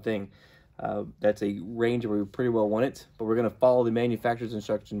that one thing. That's a range where we pretty well want it, but we're going to follow the manufacturer's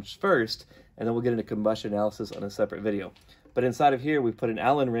instructions first, and then we'll get into combustion analysis on a separate video. But inside of here, we put an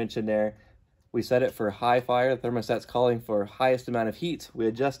Allen wrench in there. We set it for high fire. The thermostat's calling for highest amount of heat. We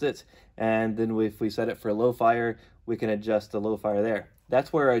adjust it, and then if we set it for low fire, we can adjust the low fire there.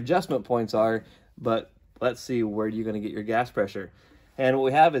 That's where our adjustment points are, but let's see where you're going to get your gas pressure. And what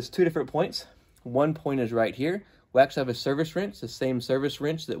we have is 2 different points. One point is right here. We actually have a service wrench, the same service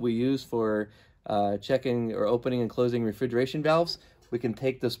wrench that we use for checking or opening and closing refrigeration valves. We can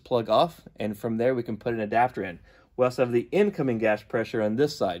take this plug off, and from there we can put an adapter in. We also have the incoming gas pressure on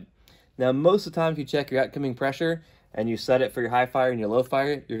this side. Now, most of the time, if you check your outgoing pressure and you set it for your high fire and your low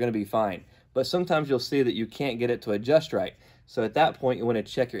fire, you're going to be fine. But sometimes you'll see that you can't get it to adjust right. So at that point, you want to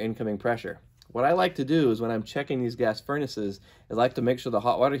check your incoming pressure. What I like to do is when I'm checking these gas furnaces, I like to make sure the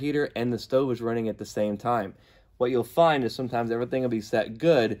hot water heater and the stove is running at the same time. What you'll find is sometimes everything will be set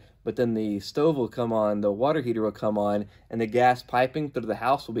good, but then the stove will come on, the water heater will come on, and the gas piping through the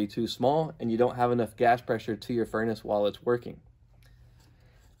house will be too small, and you don't have enough gas pressure to your furnace while it's working.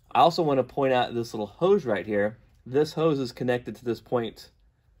 I also want to point out this little hose right here. This hose is connected to this point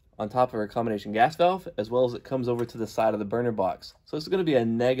on top of our combination gas valve, as well as it comes over to the side of the burner box. So it's going to be a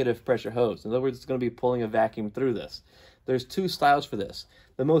negative pressure hose. In other words, it's going to be pulling a vacuum through this. There's 2 styles for this.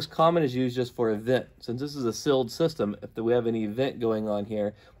 The most common is used just for a vent. Since this is a sealed system, if we have any vent going on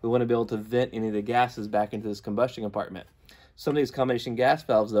here, we want to be able to vent any of the gases back into this combustion compartment. Some of these combination gas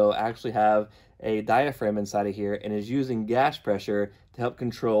valves, though, actually have a diaphragm inside of here and is using gas pressure to help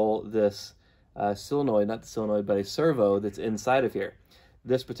control this solenoid, not the solenoid, but a servo that's inside of here.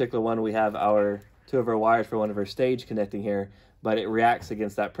 This particular one, we have two of our wires for one of our stage connecting here, but it reacts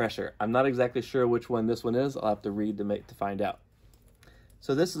against that pressure. I'm not exactly sure which one this one is. I'll have to read to find out.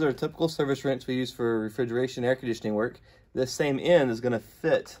 So this is our typical service wrench we use for refrigeration air conditioning work. This same end is going to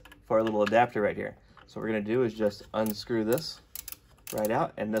fit for our little adapter right here. So what we're going to do is just unscrew this right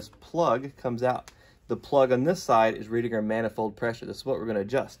out, and this plug comes out. The plug on this side is reading our manifold pressure. This is what we're going to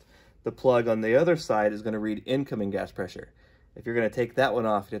adjust. The plug on the other side is going to read incoming gas pressure. If you're going to take that one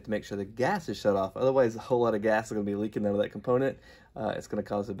off, you have to make sure the gas is shut off. Otherwise, a whole lot of gas is going to be leaking out of that component. It's going to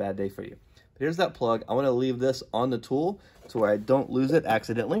cause a bad day for you. But here's that plug. I want to leave this on the tool to where I don't lose it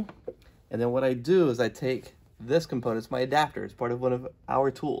accidentally. And then what I do is I take this component, it's my adapter, it's part of one of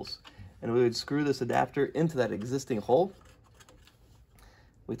our tools. And we would screw this adapter into that existing hole.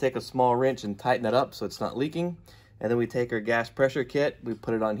 We take a small wrench and tighten it up so it's not leaking. And then we take our gas pressure kit, we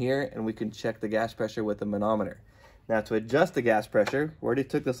put it on here, and we can check the gas pressure with the manometer. Now to adjust the gas pressure, we already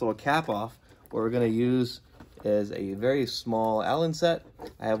took this little cap off. What we're going to use is a very small Allen set.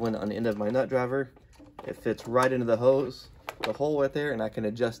 I have one on the end of my nut driver. It fits right into the hose, the hole right there, and I can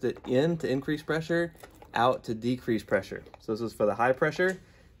adjust it in to increase pressure, out to decrease pressure. So this is for the high pressure,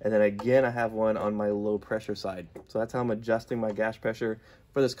 and then again I have one on my low pressure side. So that's how I'm adjusting my gas pressure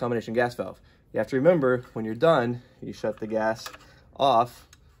for this combination gas valve. You have to remember, when you're done, you shut the gas off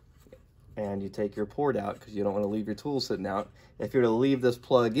and you take your port out because you don't want to leave your tools sitting out. If you were to leave this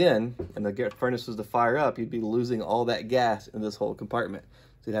plug in and the furnace was to fire up, you'd be losing all that gas in this whole compartment.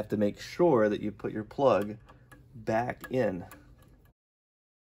 So you'd have to make sure that you put your plug back in.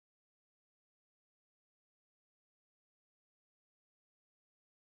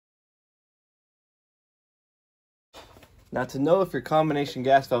 Now to know if your combination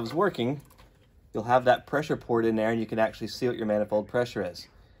gas valve is working, you'll have that pressure port in there and you can actually see what your manifold pressure is.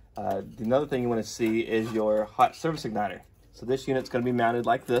 Another thing you want to see is your hot surface igniter. So this unit's going to be mounted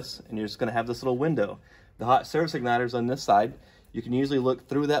like this, and you're just going to have this little window. The hot surface igniter is on this side. You can usually look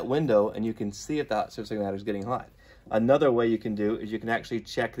through that window and you can see if the hot surface igniter is getting hot. Another way you can do is you can actually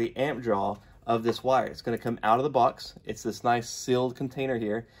check the amp draw of this wire. It's going to come out of the box. It's this nice sealed container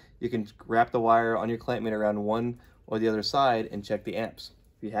here. You can wrap the wire on your clamp meter around one or the other side and check the amps.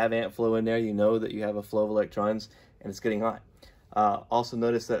 If you have amp flow in there, you know that you have a flow of electrons and it's getting hot. Also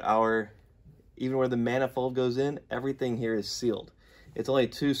notice that even where the manifold goes in, everything here is sealed. It's only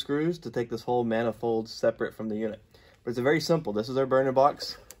 2 screws to take this whole manifold separate from the unit. But it's very simple. This is our burner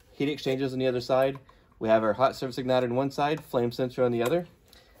box, heat exchangers on the other side. We have our hot surface igniter on one side, flame sensor on the other.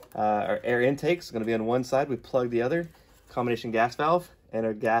 Our air intake is going to be on one side. We plug the other, combination gas valve, and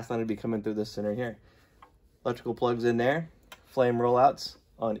our gas line will be coming through this center here. Electrical plugs in there, flame rollouts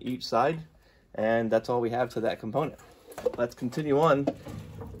on each side, and that's all we have to that component. Let's continue on to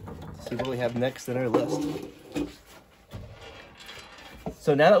see what we have next in our list.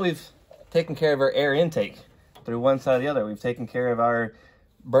 So now that we've taken care of our air intake through one side or the other, we've taken care of our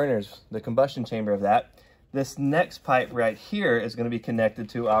burners, the combustion chamber of that. This next pipe right here is going to be connected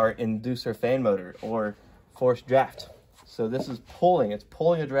to our inducer fan motor, or forced draft. So this is pulling, it's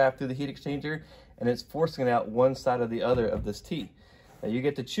pulling a draft through the heat exchanger, and it's forcing it out one side or the other of this T. Now you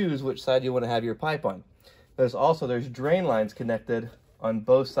get to choose which side you want to have your pipe on. There's drain lines connected on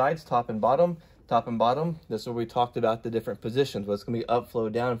both sides, top and bottom. Top and bottom, this is where we talked about the different positions, where it's going to be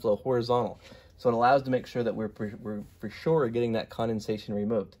upflow, downflow, horizontal. So it allows to make sure that we're for sure getting that condensation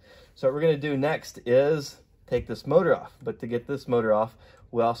removed. So what we're going to do next is take this motor off. But to get this motor off,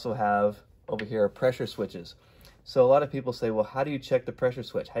 we also have over here our pressure switches. So a lot of people say, well, how do you check the pressure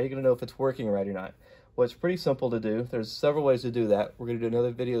switch? How are you going to know if it's working right or not? Well, it's pretty simple to do. There's several ways to do that. We're going to do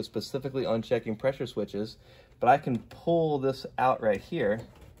another video specifically on checking pressure switches, but I can pull this out right here,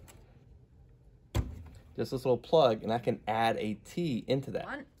 just this little plug, and I can add a T into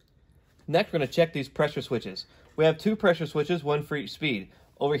that. Next, we're going to check these pressure switches. We have 2 pressure switches, one for each speed.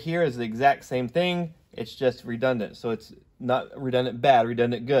 Over here is the exact same thing. It's just redundant. So it's not redundant bad,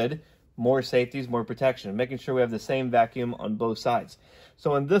 redundant good. More safeties, more protection. Making sure we have the same vacuum on both sides.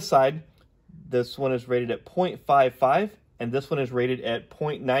 So on this side, this one is rated at 0.55 and this one is rated at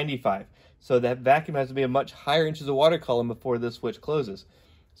 0.95. So that vacuum has to be a much higher inches of water column before this switch closes.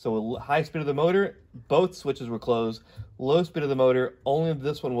 So high speed of the motor, both switches will close. Low speed of the motor, only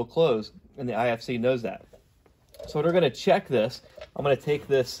this one will close, and the IFC knows that. So we're going to check this. I'm going to take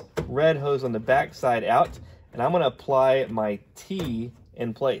this red hose on the back side out, and I'm going to apply my T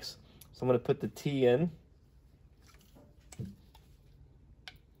in place. So I'm going to put the T in.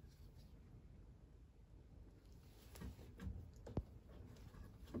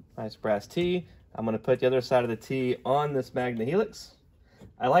 Nice brass T. I'm going to put the other side of the T on this magnet helix.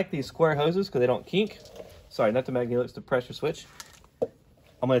 I like these square hoses because they don't kink. Sorry, not the magnet helix, the pressure switch.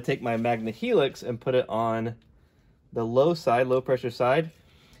 I'm going to take my magnet helix and put it on the low side, low pressure side.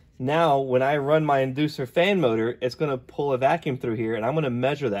 Now, when I run my inducer fan motor, it's going to pull a vacuum through here, and I'm going to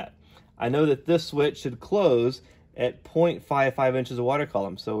measure that. I know that this switch should close at 0.55 inches of water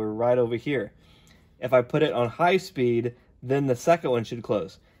column, so we're right over here. If I put it on high speed, then the second one should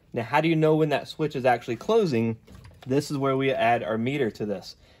close. Now, how do you know when that switch is actually closing? This is where we add our meter to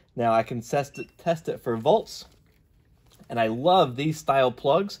this. Now, I can test it for volts, and I love these style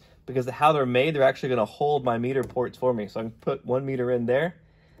plugs because of how they're made. They're actually going to hold my meter ports for me. So I can put one meter in there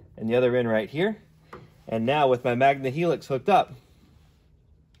and the other in right here. And now with my magnet helix hooked up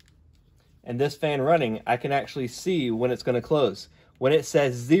and this fan running, I can actually see when it's going to close. When it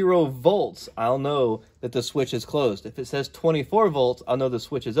says 0 volts, I'll know that the switch is closed. If it says 24 volts, I'll know the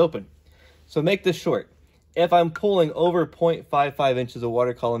switch is open. So make this short. If I'm pulling over 0.55 inches of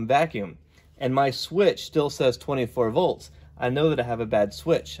water column vacuum and my switch still says 24 volts, I know that I have a bad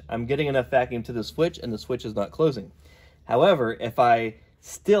switch. I'm getting enough vacuum to the switch and the switch is not closing. However, if I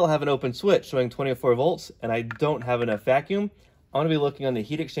still have an open switch showing 24 volts and I don't have enough vacuum, I'm going to be looking on the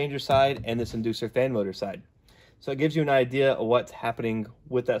heat exchanger side and this inducer fan motor side. So it gives you an idea of what's happening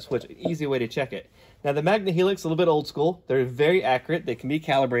with that switch. Easy way to check it. Now the magnet helix, a little bit old school. They're very accurate. They can be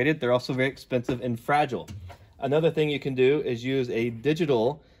calibrated. They're also very expensive and fragile. Another thing you can do is use a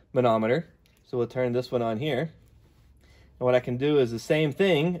digital manometer. So we'll turn this one on here. And what I can do is the same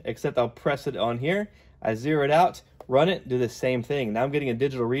thing, except I'll press it on here. I zero it out, run it, do the same thing. Now I'm getting a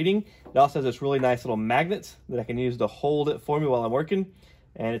digital reading. It also has this really nice little magnet that I can use to hold it for me while I'm working.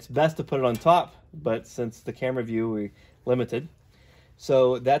 And it's best to put it on top, but since the camera view, we're limited.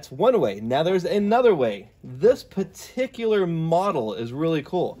 So that's one way. Now there's another way. This particular model is really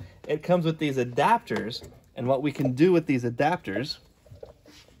cool. It comes with these adapters, and what we can do with these adapters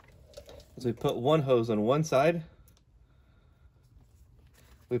is we put one hose on one side,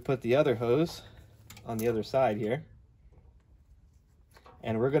 we put the other hose on the other side here,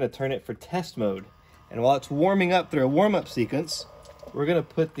 and we're going to turn it for test mode. And while it's warming up through a warm-up sequence, we're going to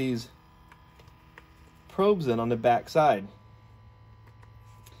put these probes in on the back side.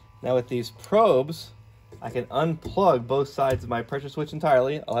 Now with these probes, I can unplug both sides of my pressure switch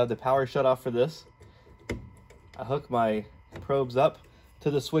entirely. I'll have the power shut off for this. I hook my probes up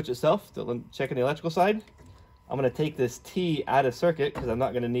to the switch itself to check on the electrical side. I'm going to take this T out of circuit because I'm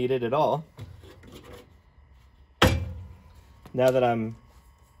not going to need it at all. Now that I'm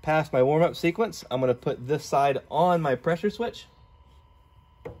past my warm-up sequence, I'm going to put this side on my pressure switch.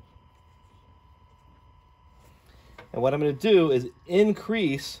 And what I'm going to do is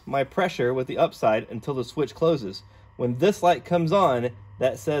increase my pressure with the upside until the switch closes. When this light comes on,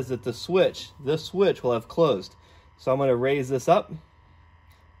 that says that this switch will have closed. So I'm going to raise this up.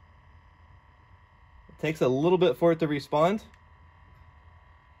 It takes a little bit for it to respond.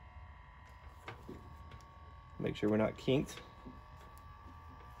 Make sure we're not kinked.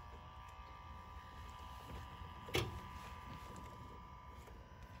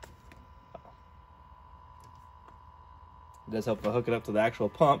 It does help if I hook it up to the actual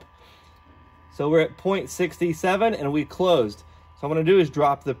pump. So we're at 0.67 and we closed. So what I'm going to do is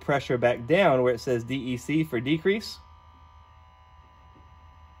drop the pressure back down where it says DEC for decrease.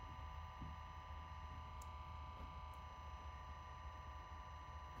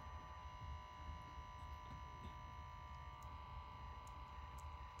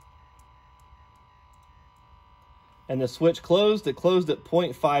 And the switch closed. It closed at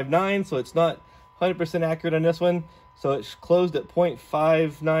 0.59, so it's not 100% accurate on this one. So it's closed at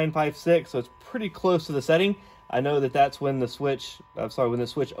 0.5956, so it's pretty close to the setting. I know that that's when the switch, when the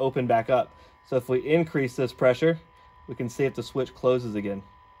switch opened back up. So if we increase this pressure, we can see if the switch closes again.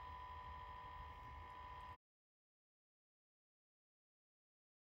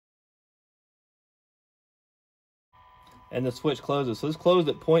 And the switch closes. So this closed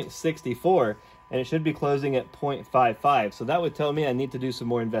at 0.64, and it should be closing at 0.55. So that would tell me I need to do some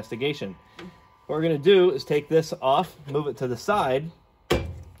more investigation. What we're going to do is take this off, move it to the side, and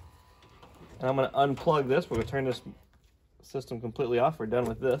I'm going to unplug this. We're going to turn this system completely off. We're done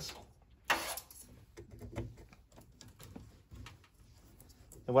with this. And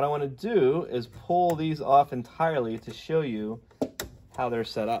what I want to do is pull these off entirely to show you how they're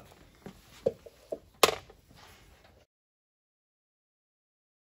set up.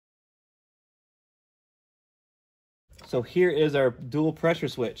 So here is our dual pressure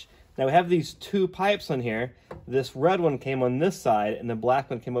switch. Now we have these two pipes on here. This red one came on this side and the black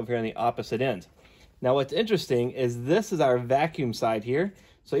one came over here on the opposite end. Now what's interesting is this is our vacuum side here.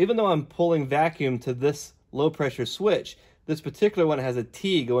 So even though I'm pulling vacuum to this low pressure switch, this particular one has a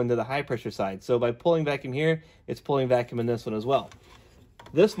T going to the high pressure side. So by pulling vacuum here, it's pulling vacuum in this one as well.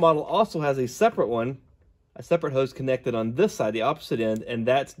 This model also has a separate one, a separate hose connected on this side, the opposite end, and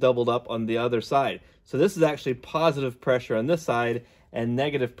that's doubled up on the other side. So this is actually positive pressure on this side and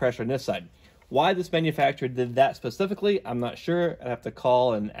negative pressure on this side. Why this manufacturer did that specifically, I'm not sure. I'd have to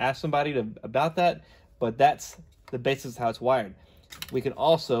call and ask somebody about that, but that's the basis of how it's wired. We can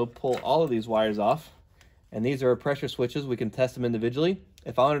also pull all of these wires off, and these are our pressure switches. We can test them individually.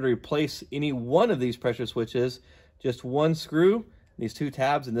 If I wanted to replace any one of these pressure switches, just one screw, these two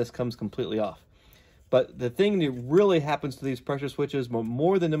tabs, and this comes completely off. But the thing that really happens to these pressure switches,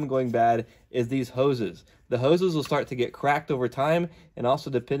 more than them going bad, is these hoses. The hoses will start to get cracked over time, and also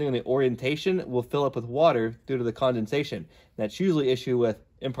depending on the orientation, will fill up with water due to the condensation. That's usually an issue with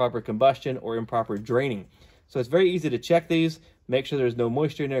improper combustion or improper draining. So it's very easy to check these, make sure there's no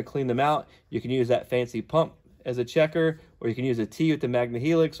moisture in there, clean them out. You can use that fancy pump as a checker, or you can use a T with the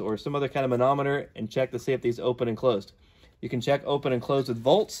magnehelix or some other kind of manometer and check to see if these open and closed. You can check open and closed with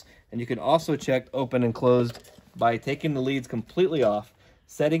volts, and you can also check open and closed by taking the leads completely off,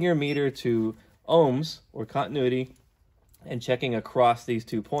 setting your meter to ohms or continuity, and checking across these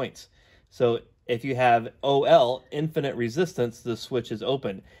 2 points. So if you have OL, infinite resistance, the switch is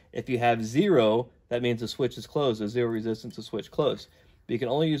open. If you have 0, that means the switch is closed. There's 0 resistance, the switch closed. But you can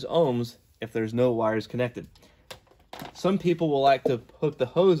only use ohms if there's no wires connected. Some people will like to hook the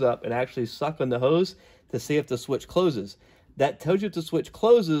hose up and actually suck on the hose to see if the switch closes. That tells you if the switch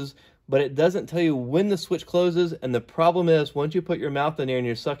closes, but it doesn't tell you when the switch closes. And the problem is, once you put your mouth in there and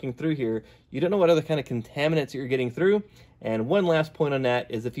you're sucking through here, you don't know what other kind of contaminants you're getting through. And one last point on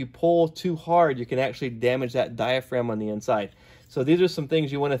that is if you pull too hard, you can actually damage that diaphragm on the inside. So these are some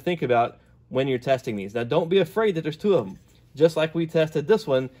things you want to think about when you're testing these. Now, don't be afraid that there's 2 of them. Just like we tested this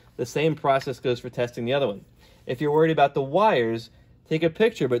one, the same process goes for testing the other one. If you're worried about the wires, take a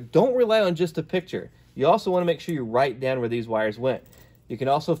picture, but don't rely on just a picture. You also want to make sure you write down where these wires went. You can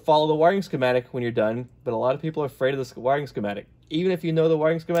also follow the wiring schematic when you're done, but a lot of people are afraid of the wiring schematic. Even if you know the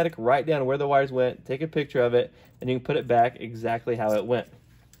wiring schematic, write down where the wires went, take a picture of it, and you can put it back exactly how it went.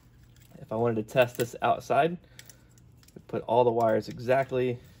 If I wanted to test this outside, put all the wires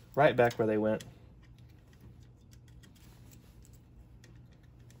exactly right back where they went.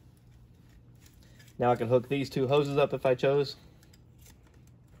 Now I can hook these 2 hoses up if I chose.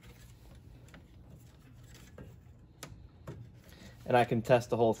 And I can test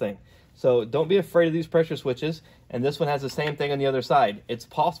the whole thing. So don't be afraid of these pressure switches. And this one has the same thing on the other side. It's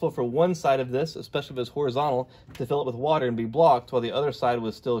possible for one side of this, especially if it's horizontal, to fill it with water and be blocked while the other side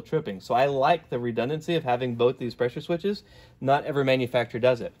was still tripping. So I like the redundancy of having both these pressure switches. Not every manufacturer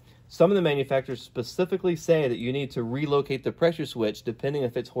does it. Some of the manufacturers specifically say that you need to relocate the pressure switch depending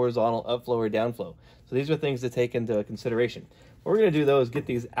if it's horizontal, upflow, or downflow. So these are things to take into consideration. What we're going to do, though, is get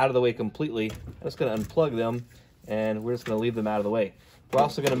these out of the way completely. I'm just going to unplug them, and we're just going to leave them out of the way. We're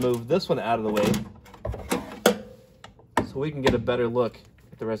also going to move this one out of the way so we can get a better look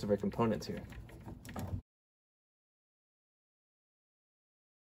at the rest of our components here.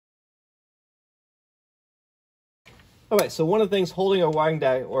 All right, so one of the things holding our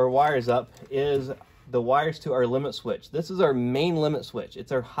wires up is the wires to our limit switch. This is our main limit switch.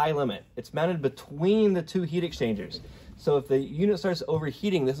 It's our high limit. It's mounted between the 2 heat exchangers. So if the unit starts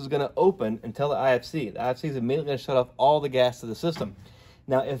overheating, this is going to open and tell the IFC. The IFC is immediately going to shut off all the gas to the system.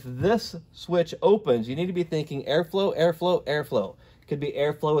 Now, if this switch opens, you need to be thinking airflow, airflow, airflow. Could be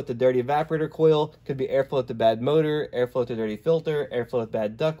airflow with the dirty evaporator coil, could be airflow with the bad motor, airflow with the dirty filter, airflow with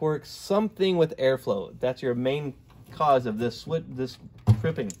bad ductwork, something with airflow. That's your main cause of this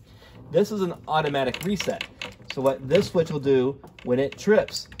tripping. This is an automatic reset. So what this switch will do when it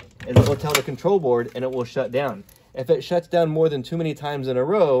trips is it will tell the control board and it will shut down. If it shuts down more than too many times in a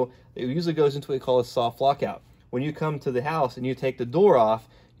row, it usually goes into what we call a soft lockout. When you come to the house and you take the door off,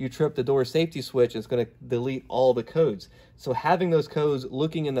 you trip the door safety switch, it's going to delete all the codes. So having those codes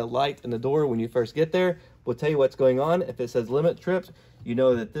looking in the light in the door when you first get there will tell you what's going on. If it says limit tripped, you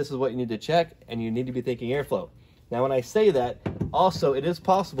know that this is what you need to check and you need to be thinking airflow. Now when I say that, also it is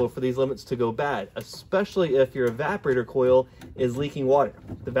possible for these limits to go bad, especially if your evaporator coil is leaking water.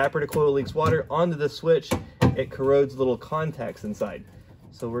 If the evaporator coil leaks water onto the switch, it corrodes little contacts inside.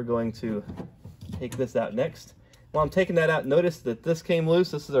 So we're going to take this out next. While I'm taking that out, notice that this came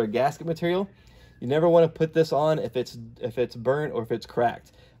loose. This is our gasket material. You never want to put this on if it's burnt or if it's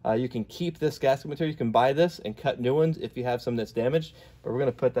cracked. You can keep this gasket material. You can buy this and cut new ones if you have some that's damaged, but we're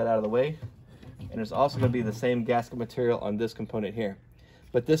going to put that out of the way. And there's also going to be the same gasket material on this component here.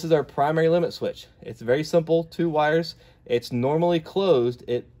 But this is our primary limit switch. It's very simple, 2 wires. It's normally closed.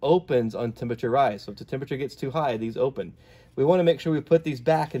 It opens on temperature rise. So if the temperature gets too high, these open. We want to make sure we put these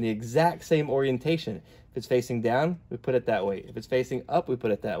back in the exact same orientation. If it's facing down, we put it that way. If it's facing up, we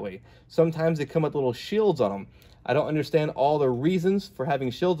put it that way. Sometimes they come with little shields on them. I don't understand all the reasons for having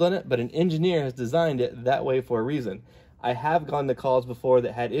shields on it, but an engineer has designed it that way for a reason. I have gone to calls before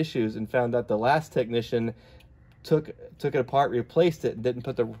that had issues and found out the last technician took it apart, replaced it, and didn't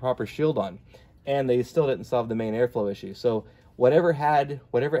put the proper shield on. And they still didn't solve the main airflow issue. So whatever it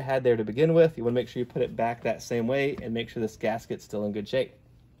had there to begin with, you want to make sure you put it back that same way and make sure this gasket's still in good shape.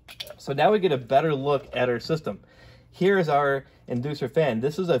 So now we get a better look at our system. Here is our inducer fan.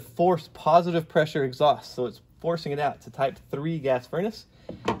 This is a forced positive pressure exhaust, so it's forcing it out. It's a type 3 gas furnace,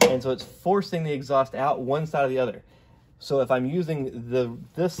 and so it's forcing the exhaust out one side or the other. So if I'm using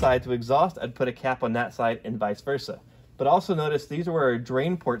this side to exhaust, I'd put a cap on that side and vice versa. But also notice these are where our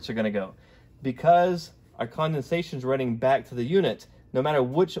drain ports are going to go. Because our condensation is running back to the unit, no matter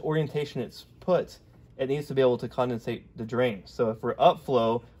which orientation it's put, it needs to be able to condensate the drain. So if we're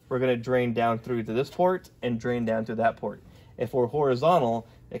upflow, we're going to drain down through to this port and drain down through that port. If we're horizontal,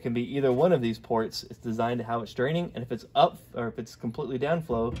 it can be either one of these ports. It's designed to how it's draining, and if it's up or if it's completely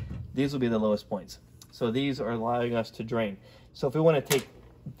downflow, these will be the lowest points. So these are allowing us to drain. So if we want to take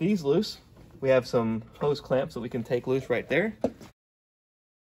these loose, we have some hose clamps that we can take loose right there.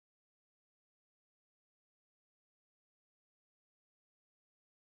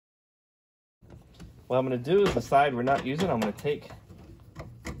 What I'm going to do is the side we're not using, I'm going to take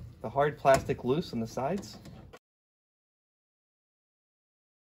the hard plastic loose on the sides.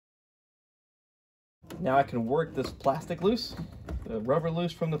 Now I can work this plastic loose, the rubber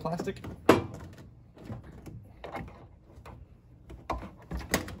loose from the plastic.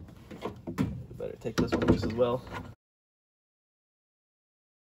 Better take this one loose as well.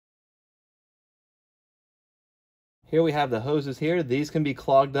 Here we have the hoses here. These can be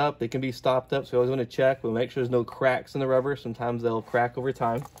clogged up, they can be stopped up, so we always want to check. We'll make sure there's no cracks in the rubber. Sometimes they'll crack over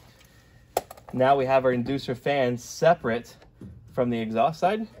time. Now we have our inducer fans separate from the exhaust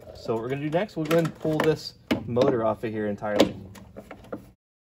side. So what we're going to do next, we'll go ahead and pull this motor off of here entirely.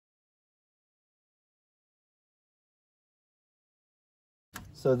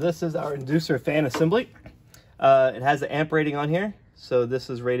 So this is our inducer fan assembly. It has the amp rating on here. So this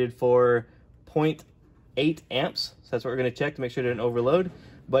is rated for 0.8 amps. So that's what we're going to check to make sure it didn't overload.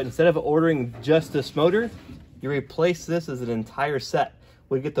 But instead of ordering just this motor, you replace this as an entire set.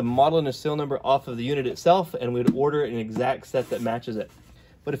 We'd get the model and the serial number off of the unit itself, and we'd order an exact set that matches it.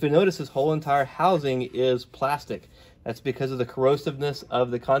 But if you notice, this whole entire housing is plastic. That's because of the corrosiveness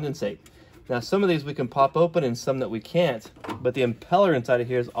of the condensate. Now some of these we can pop open and some that we can't, but the impeller inside of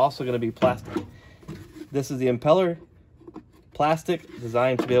here is also going to be plastic. This is the impeller, plastic,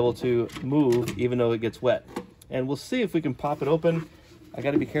 designed to be able to move even though it gets wet. And we'll see if we can pop it open. I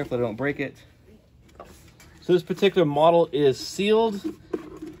got to be careful I don't break it. So this particular model is sealed.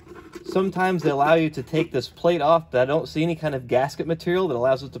 Sometimes they allow you to take this plate off, but I don't see any kind of gasket material that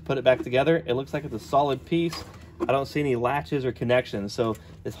allows us to put it back together. It looks like it's a solid piece. I don't see any latches or connections. So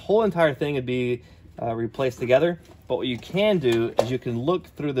this whole entire thing would be replaced together. But what you can do is you can look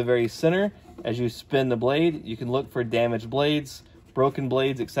through the very center as you spin the blade. You can look for damaged blades, broken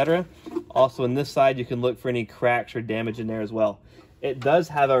blades, etc. Also on this side, you can look for any cracks or damage in there as well. It does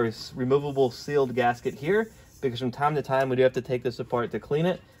have a removable sealed gasket here because from time to time we do have to take this apart to clean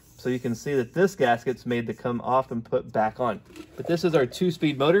it. So you can see that this gasket's made to come off and put back on. But this is our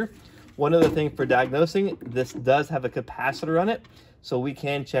 2-speed motor. One other thing for diagnosing, this does have a capacitor on it, so we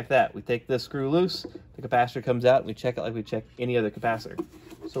can check that. We take this screw loose, the capacitor comes out, and we check it like we check any other capacitor.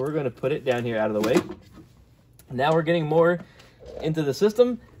 So we're going to put it down here out of the way. Now we're getting more into the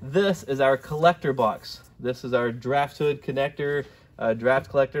system. This is our collector box. This is our draft hood connector, draft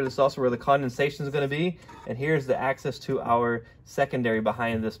collector. This is also where the condensation is going to be. And here's the access to our secondary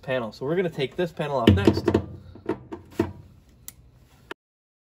behind this panel. So we're going to take this panel off next.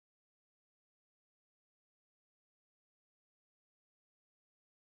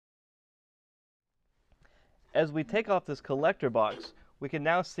 As we take off this collector box, we can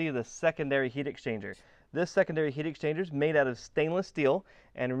now see the secondary heat exchanger. This secondary heat exchanger is made out of stainless steel,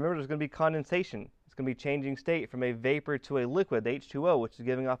 and remember there's going to be condensation. It's going to be changing state from a vapor to a liquid, H2O, which is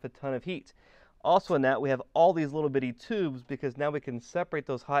giving off a ton of heat. Also in that, we have all these little bitty tubes because now we can separate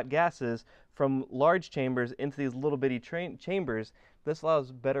those hot gases from large chambers into these little bitty chambers. This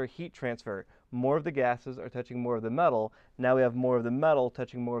allows better heat transfer. More of the gases are touching more of the metal. Now we have more of the metal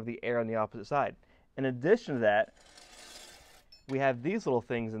touching more of the air on the opposite side. In addition to that, we have these little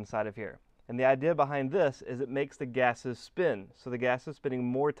things inside of here. And the idea behind this is it makes the gases spin. So the gas is spending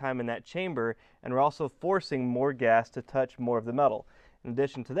more time in that chamber, and we're also forcing more gas to touch more of the metal. In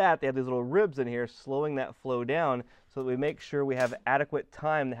addition to that, they have these little ribs in here slowing that flow down so that we make sure we have adequate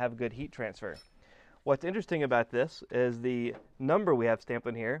time to have good heat transfer. What's interesting about this is the number we have stamped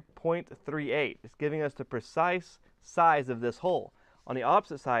in here, 0.38. It's giving us the precise size of this hole. On the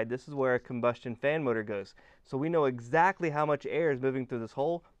opposite side, this is where a combustion fan motor goes. So we know exactly how much air is moving through this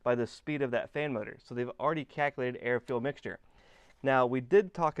hole by the speed of that fan motor. So they've already calculated air-fuel mixture. Now, we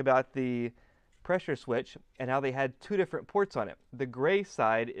did talk about the pressure switch and how they had two different ports on it. The gray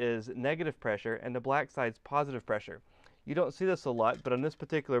side is negative pressure and the black side is positive pressure. You don't see this a lot, but on this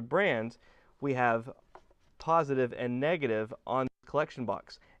particular brand, we have positive and negative on the collection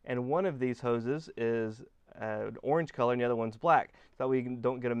box. And one of these hoses is an orange color and the other one's black, so that we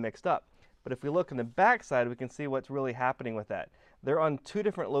don't get them mixed up. But if we look on the back side, we can see what's really happening with that. They're on two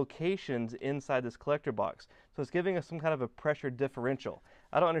different locations inside this collector box, so it's giving us some kind of a pressure differential.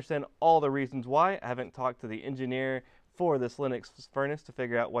 I don't understand all the reasons why. I haven't talked to the engineer for this Linux furnace to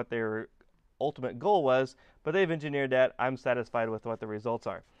figure out what their ultimate goal was, but they've engineered that. I'm satisfied with what the results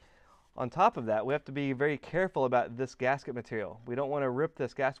are. On top of that, we have to be very careful about this gasket material. We don't want to rip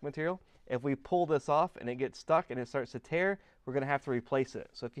this gasket material. If we pull this off and it gets stuck and it starts to tear, we're going to have to replace it.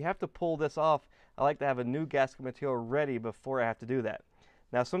 So if you have to pull this off, I like to have a new gasket material ready before I have to do that.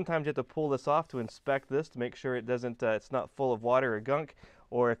 Now sometimes you have to pull this off to inspect this to make sure it doesn't, it's not full of water or gunk,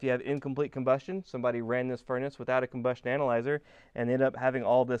 or if you have incomplete combustion, somebody ran this furnace without a combustion analyzer and ended up having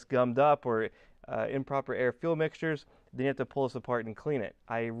all this gummed up or improper air-fuel mixtures, then you have to pull this apart and clean it.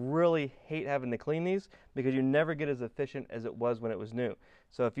 I really hate having to clean these because you never get as efficient as it was when it was new.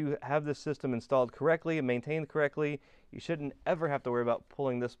 So if you have this system installed correctly and maintained correctly, you shouldn't ever have to worry about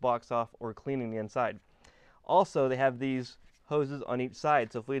pulling this box off or cleaning the inside. Also, they have these hoses on each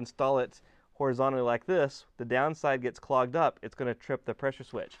side, so if we install it horizontally like this, the downside gets clogged up, it's going to trip the pressure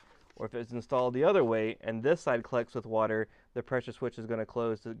switch. Or if it's installed the other way and this side collects with water, the pressure switch is going to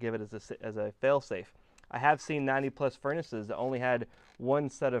close to give it as a fail-safe. I have seen 90-plus furnaces that only had one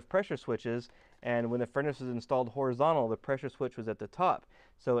set of pressure switches, and when the furnace was installed horizontal, the pressure switch was at the top.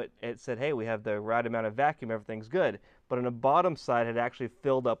 So it said, hey, we have the right amount of vacuum, everything's good. But on the bottom side, it actually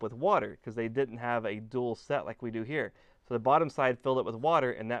filled up with water because they didn't have a dual set like we do here. So the bottom side filled up with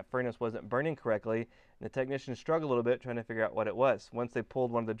water, and that furnace wasn't burning correctly, and the technicians struggled a little bit trying to figure out what it was. Once they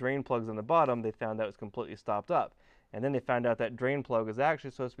pulled one of the drain plugs on the bottom, they found out it was completely stopped up. And then they found out that drain plug was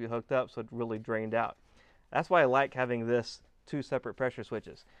actually supposed to be hooked up, so it really drained out. That's why I like having this two separate pressure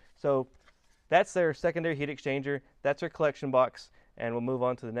switches. So that's their secondary heat exchanger, that's their collection box, and we'll move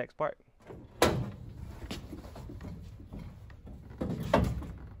on to the next part.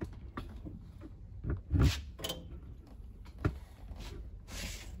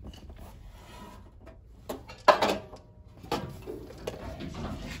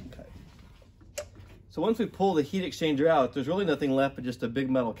 So once we pull the heat exchanger out, there's really nothing left but just a big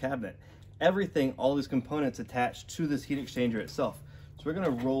metal cabinet. Everything, all these components attached to this heat exchanger itself. So we're going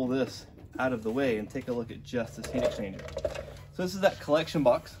to roll this out of the way and take a look at just this heat exchanger. So this is that collection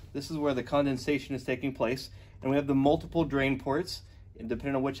box. This is where the condensation is taking place, and we have the multiple drain ports, and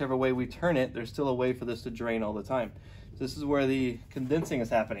depending on whichever way we turn it, there's still a way for this to drain all the time. So this is where the condensing is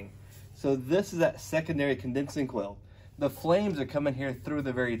happening. So this is that secondary condensing coil. The flames are coming here through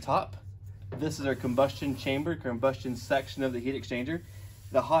the very top. This is our combustion chamber, combustion section of the heat exchanger.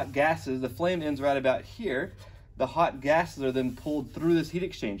 The hot gases, the flame ends right about here. The hot gases are then pulled through this heat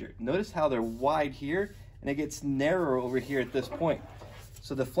exchanger. Notice how they're wide here, and it gets narrower over here at this point.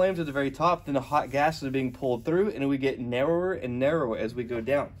 So the flames are at the very top, then the hot gases are being pulled through, and we get narrower and narrower as we go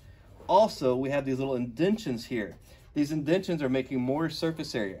down. Also, we have these little indentions here. These indentions are making more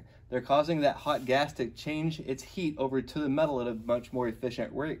surface area. They're causing that hot gas to change its heat over to the metal at a much more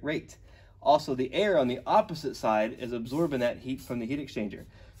efficient rate. Also, the air on the opposite side is absorbing that heat from the heat exchanger.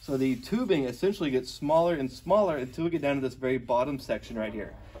 So the tubing essentially gets smaller and smaller until we get down to this very bottom section right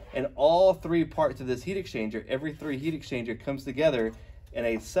here. And all three parts of this heat exchanger, every three heat exchanger comes together in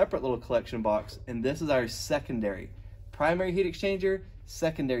a separate little collection box, and this is our secondary. Primary heat exchanger,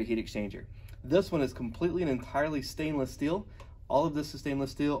 secondary heat exchanger. This one is completely and entirely stainless steel. All of this is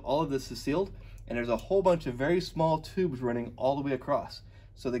stainless steel, all of this is sealed, and there's a whole bunch of very small tubes running all the way across.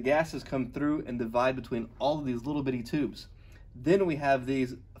 So the gases come through and divide between all of these little bitty tubes. Then we have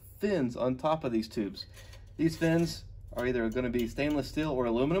these fins on top of these tubes. These fins are either going to be stainless steel or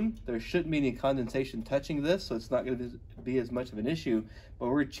aluminum. There shouldn't be any condensation touching this, so it's not going to be as much of an issue, but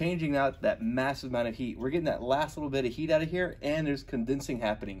we're changing out that massive amount of heat. We're getting that last little bit of heat out of here, and there's condensing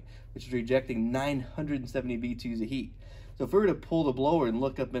happening, which is rejecting 970 BTUs of heat. So if we were to pull the blower and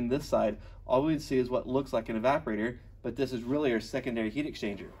look up in this side, all we'd see is what looks like an evaporator, but this is really our secondary heat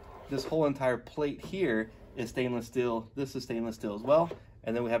exchanger. This whole entire plate here is stainless steel. This is stainless steel as well.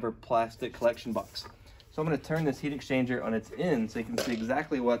 And then we have our plastic collection box. So I'm going to turn this heat exchanger on its end so you can see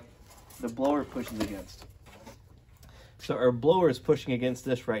exactly what the blower pushes against. So our blower is pushing against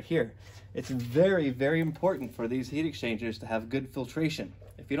this right here. It's very, very important for these heat exchangers to have good filtration.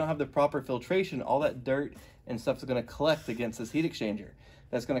 If you don't have the proper filtration, all that dirt and stuff is going to collect against this heat exchanger.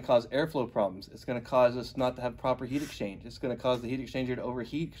 That's going to cause airflow problems. It's going to cause us not to have proper heat exchange. It's going to cause the heat exchanger to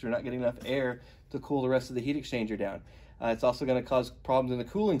overheat because we're not getting enough air to cool the rest of the heat exchanger down. It's also going to cause problems in the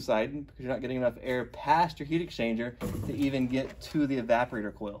cooling side because you're not getting enough air past your heat exchanger to even get to the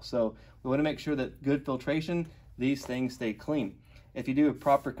evaporator coil. So we want to make sure that good filtration, these things stay clean. If you do a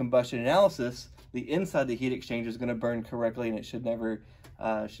proper combustion analysis, the inside of the heat exchanger is going to burn correctly, and it should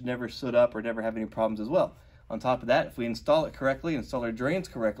never soot up or never have any problems as well. On top of that, if we install it correctly, install our drains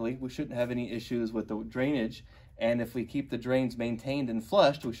correctly, we shouldn't have any issues with the drainage. And if we keep the drains maintained and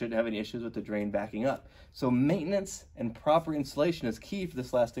flushed, we shouldn't have any issues with the drain backing up. So maintenance and proper installation is key for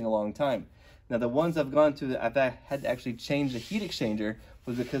this lasting a long time. Now, the ones I've gone to that I've had to actually change the heat exchanger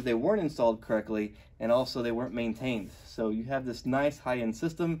was because they weren't installed correctly, and also they weren't maintained. So you have this nice high-end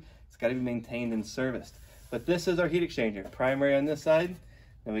system. It's got to be maintained and serviced. But this is our heat exchanger, primary on this side,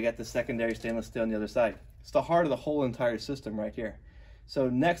 and we got the secondary stainless steel on the other side. It's the heart of the whole entire system right here. So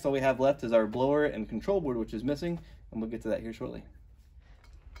next, all we have left is our blower and control board, which is missing, and we'll get to that here shortly.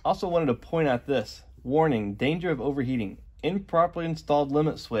 Also wanted to point out this. Warning, danger of overheating. Improperly installed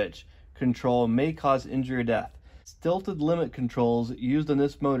limit switch control may cause injury or death. Stilted limit controls used on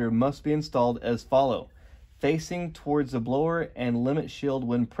this motor must be installed as follow. Facing towards the blower and limit shield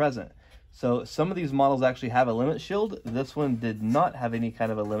when present. So some of these models actually have a limit shield. This one did not have any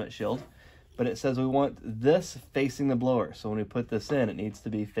kind of a limit shield. But it says we want this facing the blower. So when we put this in, it needs to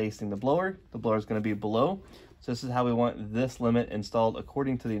be facing the blower. The blower is going to be below. So this is how we want this limit installed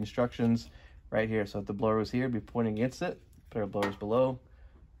according to the instructions right here. So if the blower was here, be pointing against it. Put our blowers below.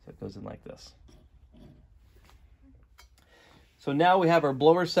 So it goes in like this. So now we have our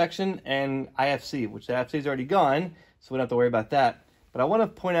blower section and IFC, which the IFC is already gone, so we don't have to worry about that. But I want to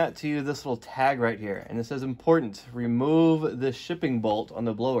point out to you this little tag right here. And it says important, remove the shipping bolt on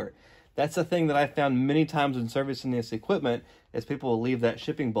the blower. That's the thing that I found many times when servicing this equipment is people will leave that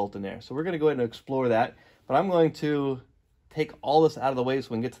shipping bolt in there. So we're going to go ahead and explore that. But I'm going to take all this out of the way so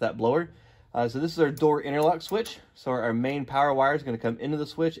we can get to that blower. So this is our door interlock switch. So our main power wire is going to come into the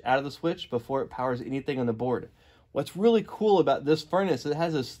switch, out of the switch before it powers anything on the board. What's really cool about this furnace is it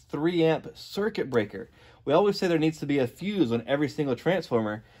has this 3-amp circuit breaker. We always say there needs to be a fuse on every single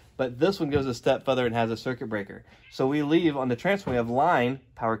transformer, but this one goes a step further and has a circuit breaker. So we leave on the transformer, we have line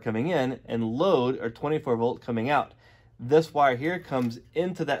power coming in and load or 24 volt coming out. This wire here comes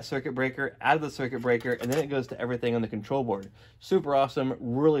into that circuit breaker, out of the circuit breaker, and then it goes to everything on the control board. Super awesome,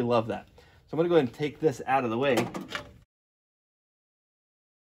 really love that. So I'm gonna go ahead and take this out of the way.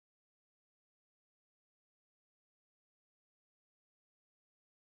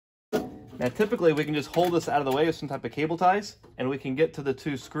 Now typically we can just hold this out of the way with some type of cable ties, and we can get to the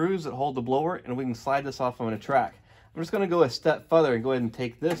 2 screws that hold the blower, and we can slide this off on a track. I'm just going to go a step further and go ahead and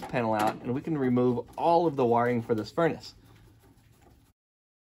take this panel out, and we can remove all of the wiring for this furnace.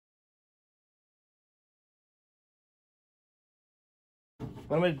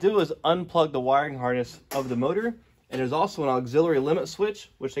 What I'm going to do is unplug the wiring harness of the motor, and there's also an auxiliary limit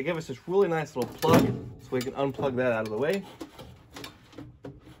switch, which they give us this really nice little plug, so we can unplug that out of the way.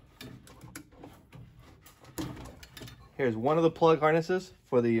 Here's one of the plug harnesses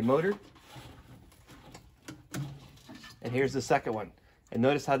for the motor. And here's the second one. And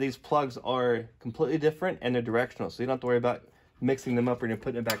notice how these plugs are completely different and they're directional, so you don't have to worry about mixing them up or you're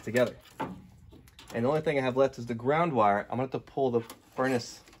putting it back together. And the only thing I have left is the ground wire. I'm going to have to pull the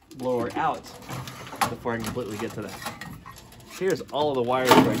furnace blower out before I can completely get to that. Here's all of the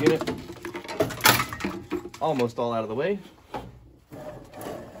wires for our unit. Almost all out of the way.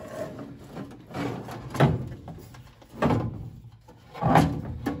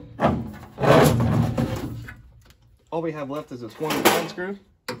 All we have left is this one line screw.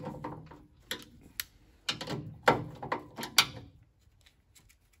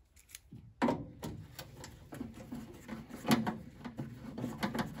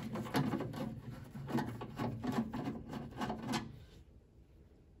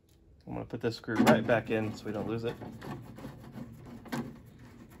 I'm going to put this screw right back in so we don't lose it.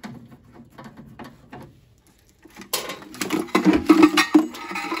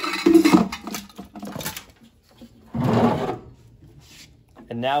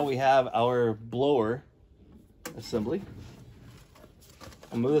 And now we have our blower assembly.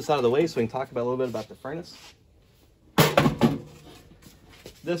 I'll move this out of the way so we can talk about a little bit about the furnace.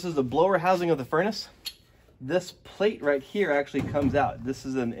 This is the blower housing of the furnace. this plate right here actually comes out. This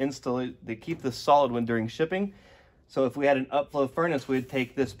is an install, they keep this solid when during shipping. So if we had an upflow furnace, we'd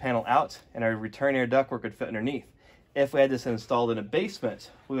take this panel out and our return air ductwork would fit underneath. If we had this installed in a basement,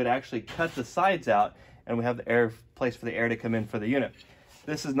 we would actually cut the sides out and we have the air place for the air to come in for the unit.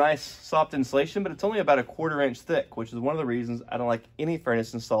 This is nice soft insulation, but it's only about 1/4 inch thick, which is one of the reasons I don't like any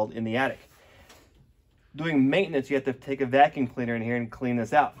furnace installed in the attic. Doing maintenance, you have to take a vacuum cleaner in here and clean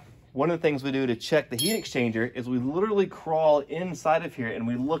this out. One of the things we do to check the heat exchanger is we literally crawl inside of here and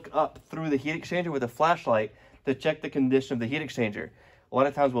we look up through the heat exchanger with a flashlight to check the condition of the heat exchanger. A lot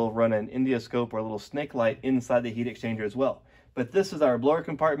of times we'll run an Indioscope or a little snake light inside the heat exchanger as well. But this is our blower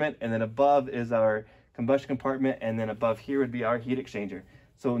compartment, and then above is our combustion compartment, and then above here would be our heat exchanger.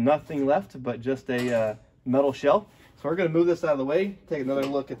 So nothing left but just a metal shell. So we're going to move this out of the way, take another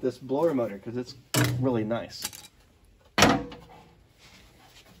look at this blower motor because it's really nice.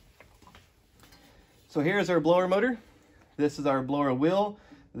 So here's our blower motor. This is our blower wheel,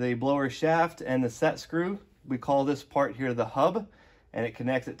 the blower shaft, and the set screw. We call this part here the hub, and it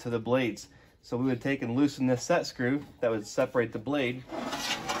connects it to the blades. So we would take and loosen this set screw that would separate the blade.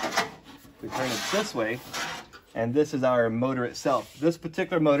 We turn it this way, and this is our motor itself. This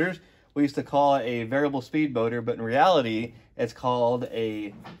particular motor, we used to call it a variable speed motor, but in reality, it's called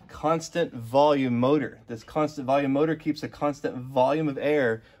a constant volume motor. This constant volume motor keeps a constant volume of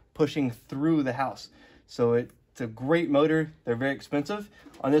air pushing through the house. So it's a great motor. They're very expensive.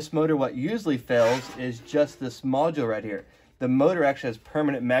 On this motor, what usually fails is just this module right here. The motor actually has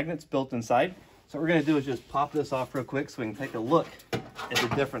permanent magnets built inside. So what we're going to do is just pop this off real quick so we can take a look at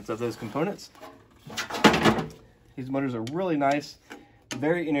the difference of those components. These motors are really nice,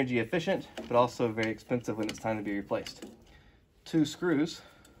 very energy efficient, but also very expensive when it's time to be replaced. 2 screws.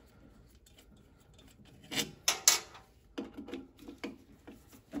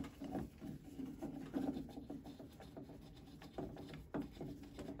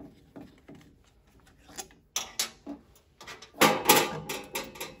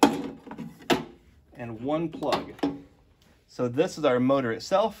 And 1 plug. So this is our motor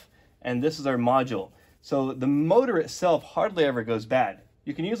itself, and this is our module. So the motor itself hardly ever goes bad.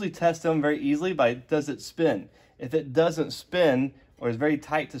 You can usually test them very easily by does it spin. If it doesn't spin or is very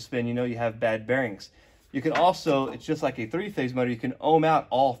tight to spin, you know you have bad bearings. You can also, it's just like a 3-phase motor, you can ohm out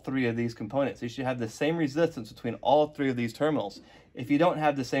all 3 of these components. You should have the same resistance between all 3 of these terminals. If you don't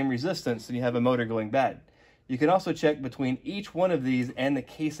have the same resistance, then you have a motor going bad. You can also check between each one of these and the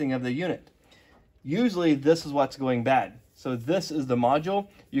casing of the unit. Usually this is what's going bad. So this is the module.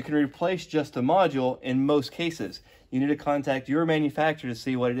 You can replace just the module in most cases. You need to contact your manufacturer to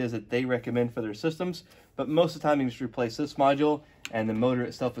see what it is that they recommend for their systems. But most of the time you can just replace this module and the motor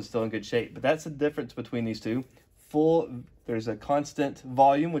itself is still in good shape. But that's the difference between these two. There's a constant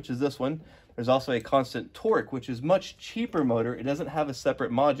volume, which is this one. There's also a constant torque, which is much cheaper motor. It doesn't have a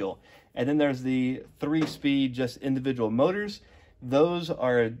separate module. And then there's the 3-speed, just individual motors. Those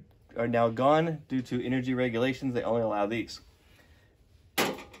are now gone due to energy regulations. They only allow these.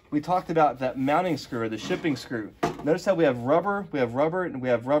 We talked about that mounting screw or the shipping screw. Notice how we have rubber, and we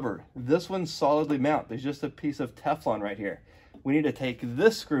have rubber. This one's solidly mount. There's just a piece of Teflon right here. We need to take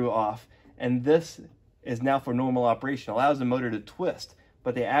this screw off, and this is now for normal operation. It allows the motor to twist,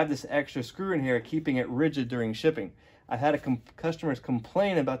 but they add this extra screw in here, keeping it rigid during shipping. I've had customers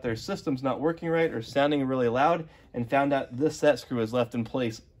complain about their systems not working right or sounding really loud, and found out this set screw is left in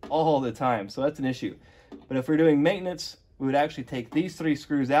place all the time. So that's an issue. But if we're doing maintenance, we would actually take these 3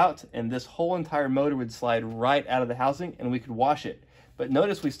 screws out, and this whole entire motor would slide right out of the housing, and we could wash it. But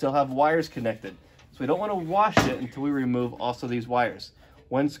notice we still have wires connected. So we don't want to wash it until we remove also these wires.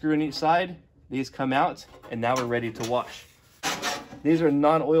 1 screw on each side, these come out, and now we're ready to wash. These are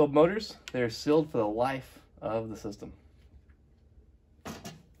non-oiled motors. They're sealed for the life of the system.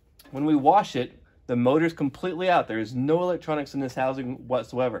 When we wash it, the motor's completely out. There is no electronics in this housing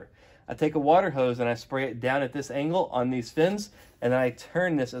whatsoever. I take a water hose and I spray it down at this angle on these fins, and then I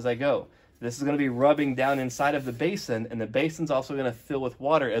turn this as I go. This is going to be rubbing down inside of the basin, and the basin's also going to fill with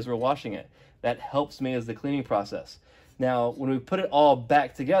water as we're washing it. That helps me as the cleaning process. Now, when we put it all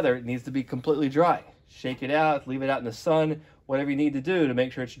back together, it needs to be completely dry. Shake it out, leave it out in the sun, whatever you need to do to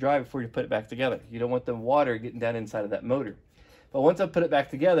make sure it's dry before you put it back together. You don't want the water getting down inside of that motor. But once I put it back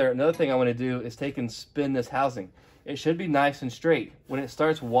together, another thing I want to do is take and spin this housing. It should be nice and straight. When it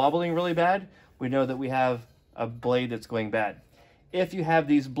starts wobbling really bad, we know that we have a blade that's going bad. If you have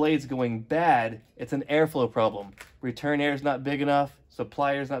these blades going bad, it's an airflow problem. Return air is not big enough,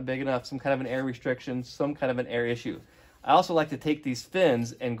 supply air is not big enough, some kind of an air restriction, some kind of an air issue. I also like to take these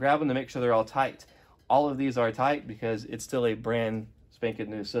fins and grab them to make sure they're all tight. All of these are tight because it's still a brand spanking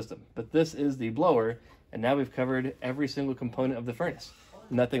new system. But this is the blower, And now we've covered every single component of the furnace.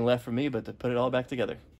 Nothing left for me but to put it all back together.